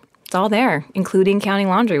 GabrielleRuiz.net. It's all there, including Counting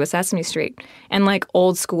Laundry with Sesame Street. And like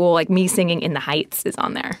old school, like me singing In the Heights is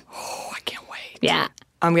on there. Oh, I can't wait. Yeah.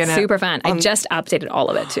 I'm gonna super fun. I just updated all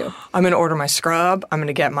of it too. I'm gonna order my scrub. I'm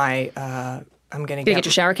gonna get my. I'm gonna get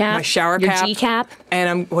your shower cap. My shower cap. Your G cap.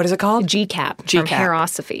 And what is it called? G cap. G from cap.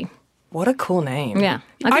 Hairosophy. What a cool name. Yeah.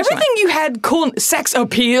 Everything you had cool. Sex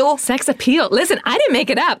appeal. Sex appeal. Listen, I didn't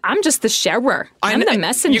make it up. I'm just the sharer. I'm the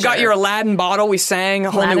messenger. You got your Aladdin bottle. We sang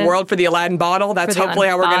A Whole New World for the Aladdin bottle. That's hopefully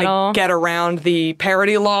how we're going to get around the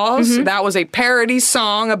parody laws. Mm-hmm. That was a parody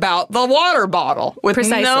song about the water bottle with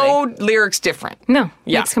no lyrics different. No.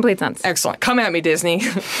 Yeah. Makes complete sense. Excellent. Come at me, Disney.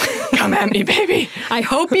 Come at me, baby. I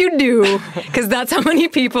hope you do, because that's how many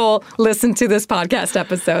people listen to this podcast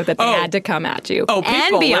episode that they had to come at you. Oh, people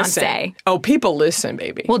and Beyonce. Listen. Oh, people listen,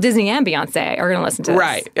 baby. Well, Disney and Beyonce are going to listen to this.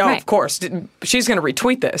 Right. Oh, of course. She's going to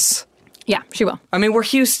retweet this. Yeah, she will. I mean, we're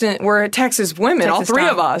Texas women, all three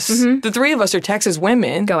of us. Mm-hmm. The three of us are Texas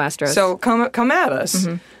women. Go Astros. So come at us.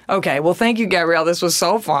 Mm-hmm. Okay, well, thank you, Gabrielle. This was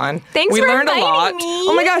so fun. Thanks we for learned inviting a lot. me.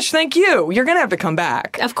 Oh my gosh, thank you. You're gonna have to come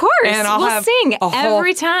back. Of course. And we'll sing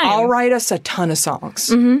every time. I'll write us a ton of songs.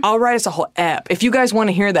 Mm-hmm. I'll write us a whole ep. If you guys want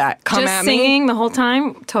to hear that, come just at me. Just singing the whole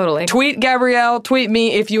time? Totally. Tweet Gabrielle. Tweet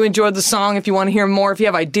me if you enjoyed the song. If you want to hear more. If you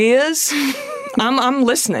have ideas. I'm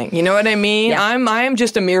listening. You know what I mean? Yeah. I am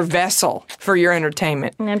just a mere vessel for your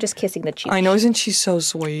entertainment. And I'm just kissing the cheek. I know. Isn't she so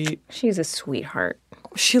sweet? She's a sweetheart.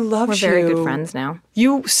 She loves you. We're very you. good friends now.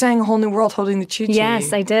 You sang A Whole New World holding the Chi-Chi.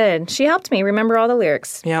 Yes, I did. She helped me remember all the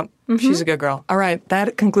lyrics. Yep. Mm-hmm. She's a good girl. All right.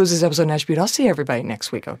 That concludes this episode of Nash Beauty. I'll see everybody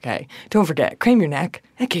next week, okay? Don't forget, cream your neck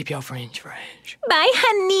and keep your fringe fresh. Bye,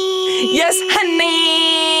 honey. Yes,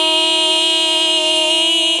 honey.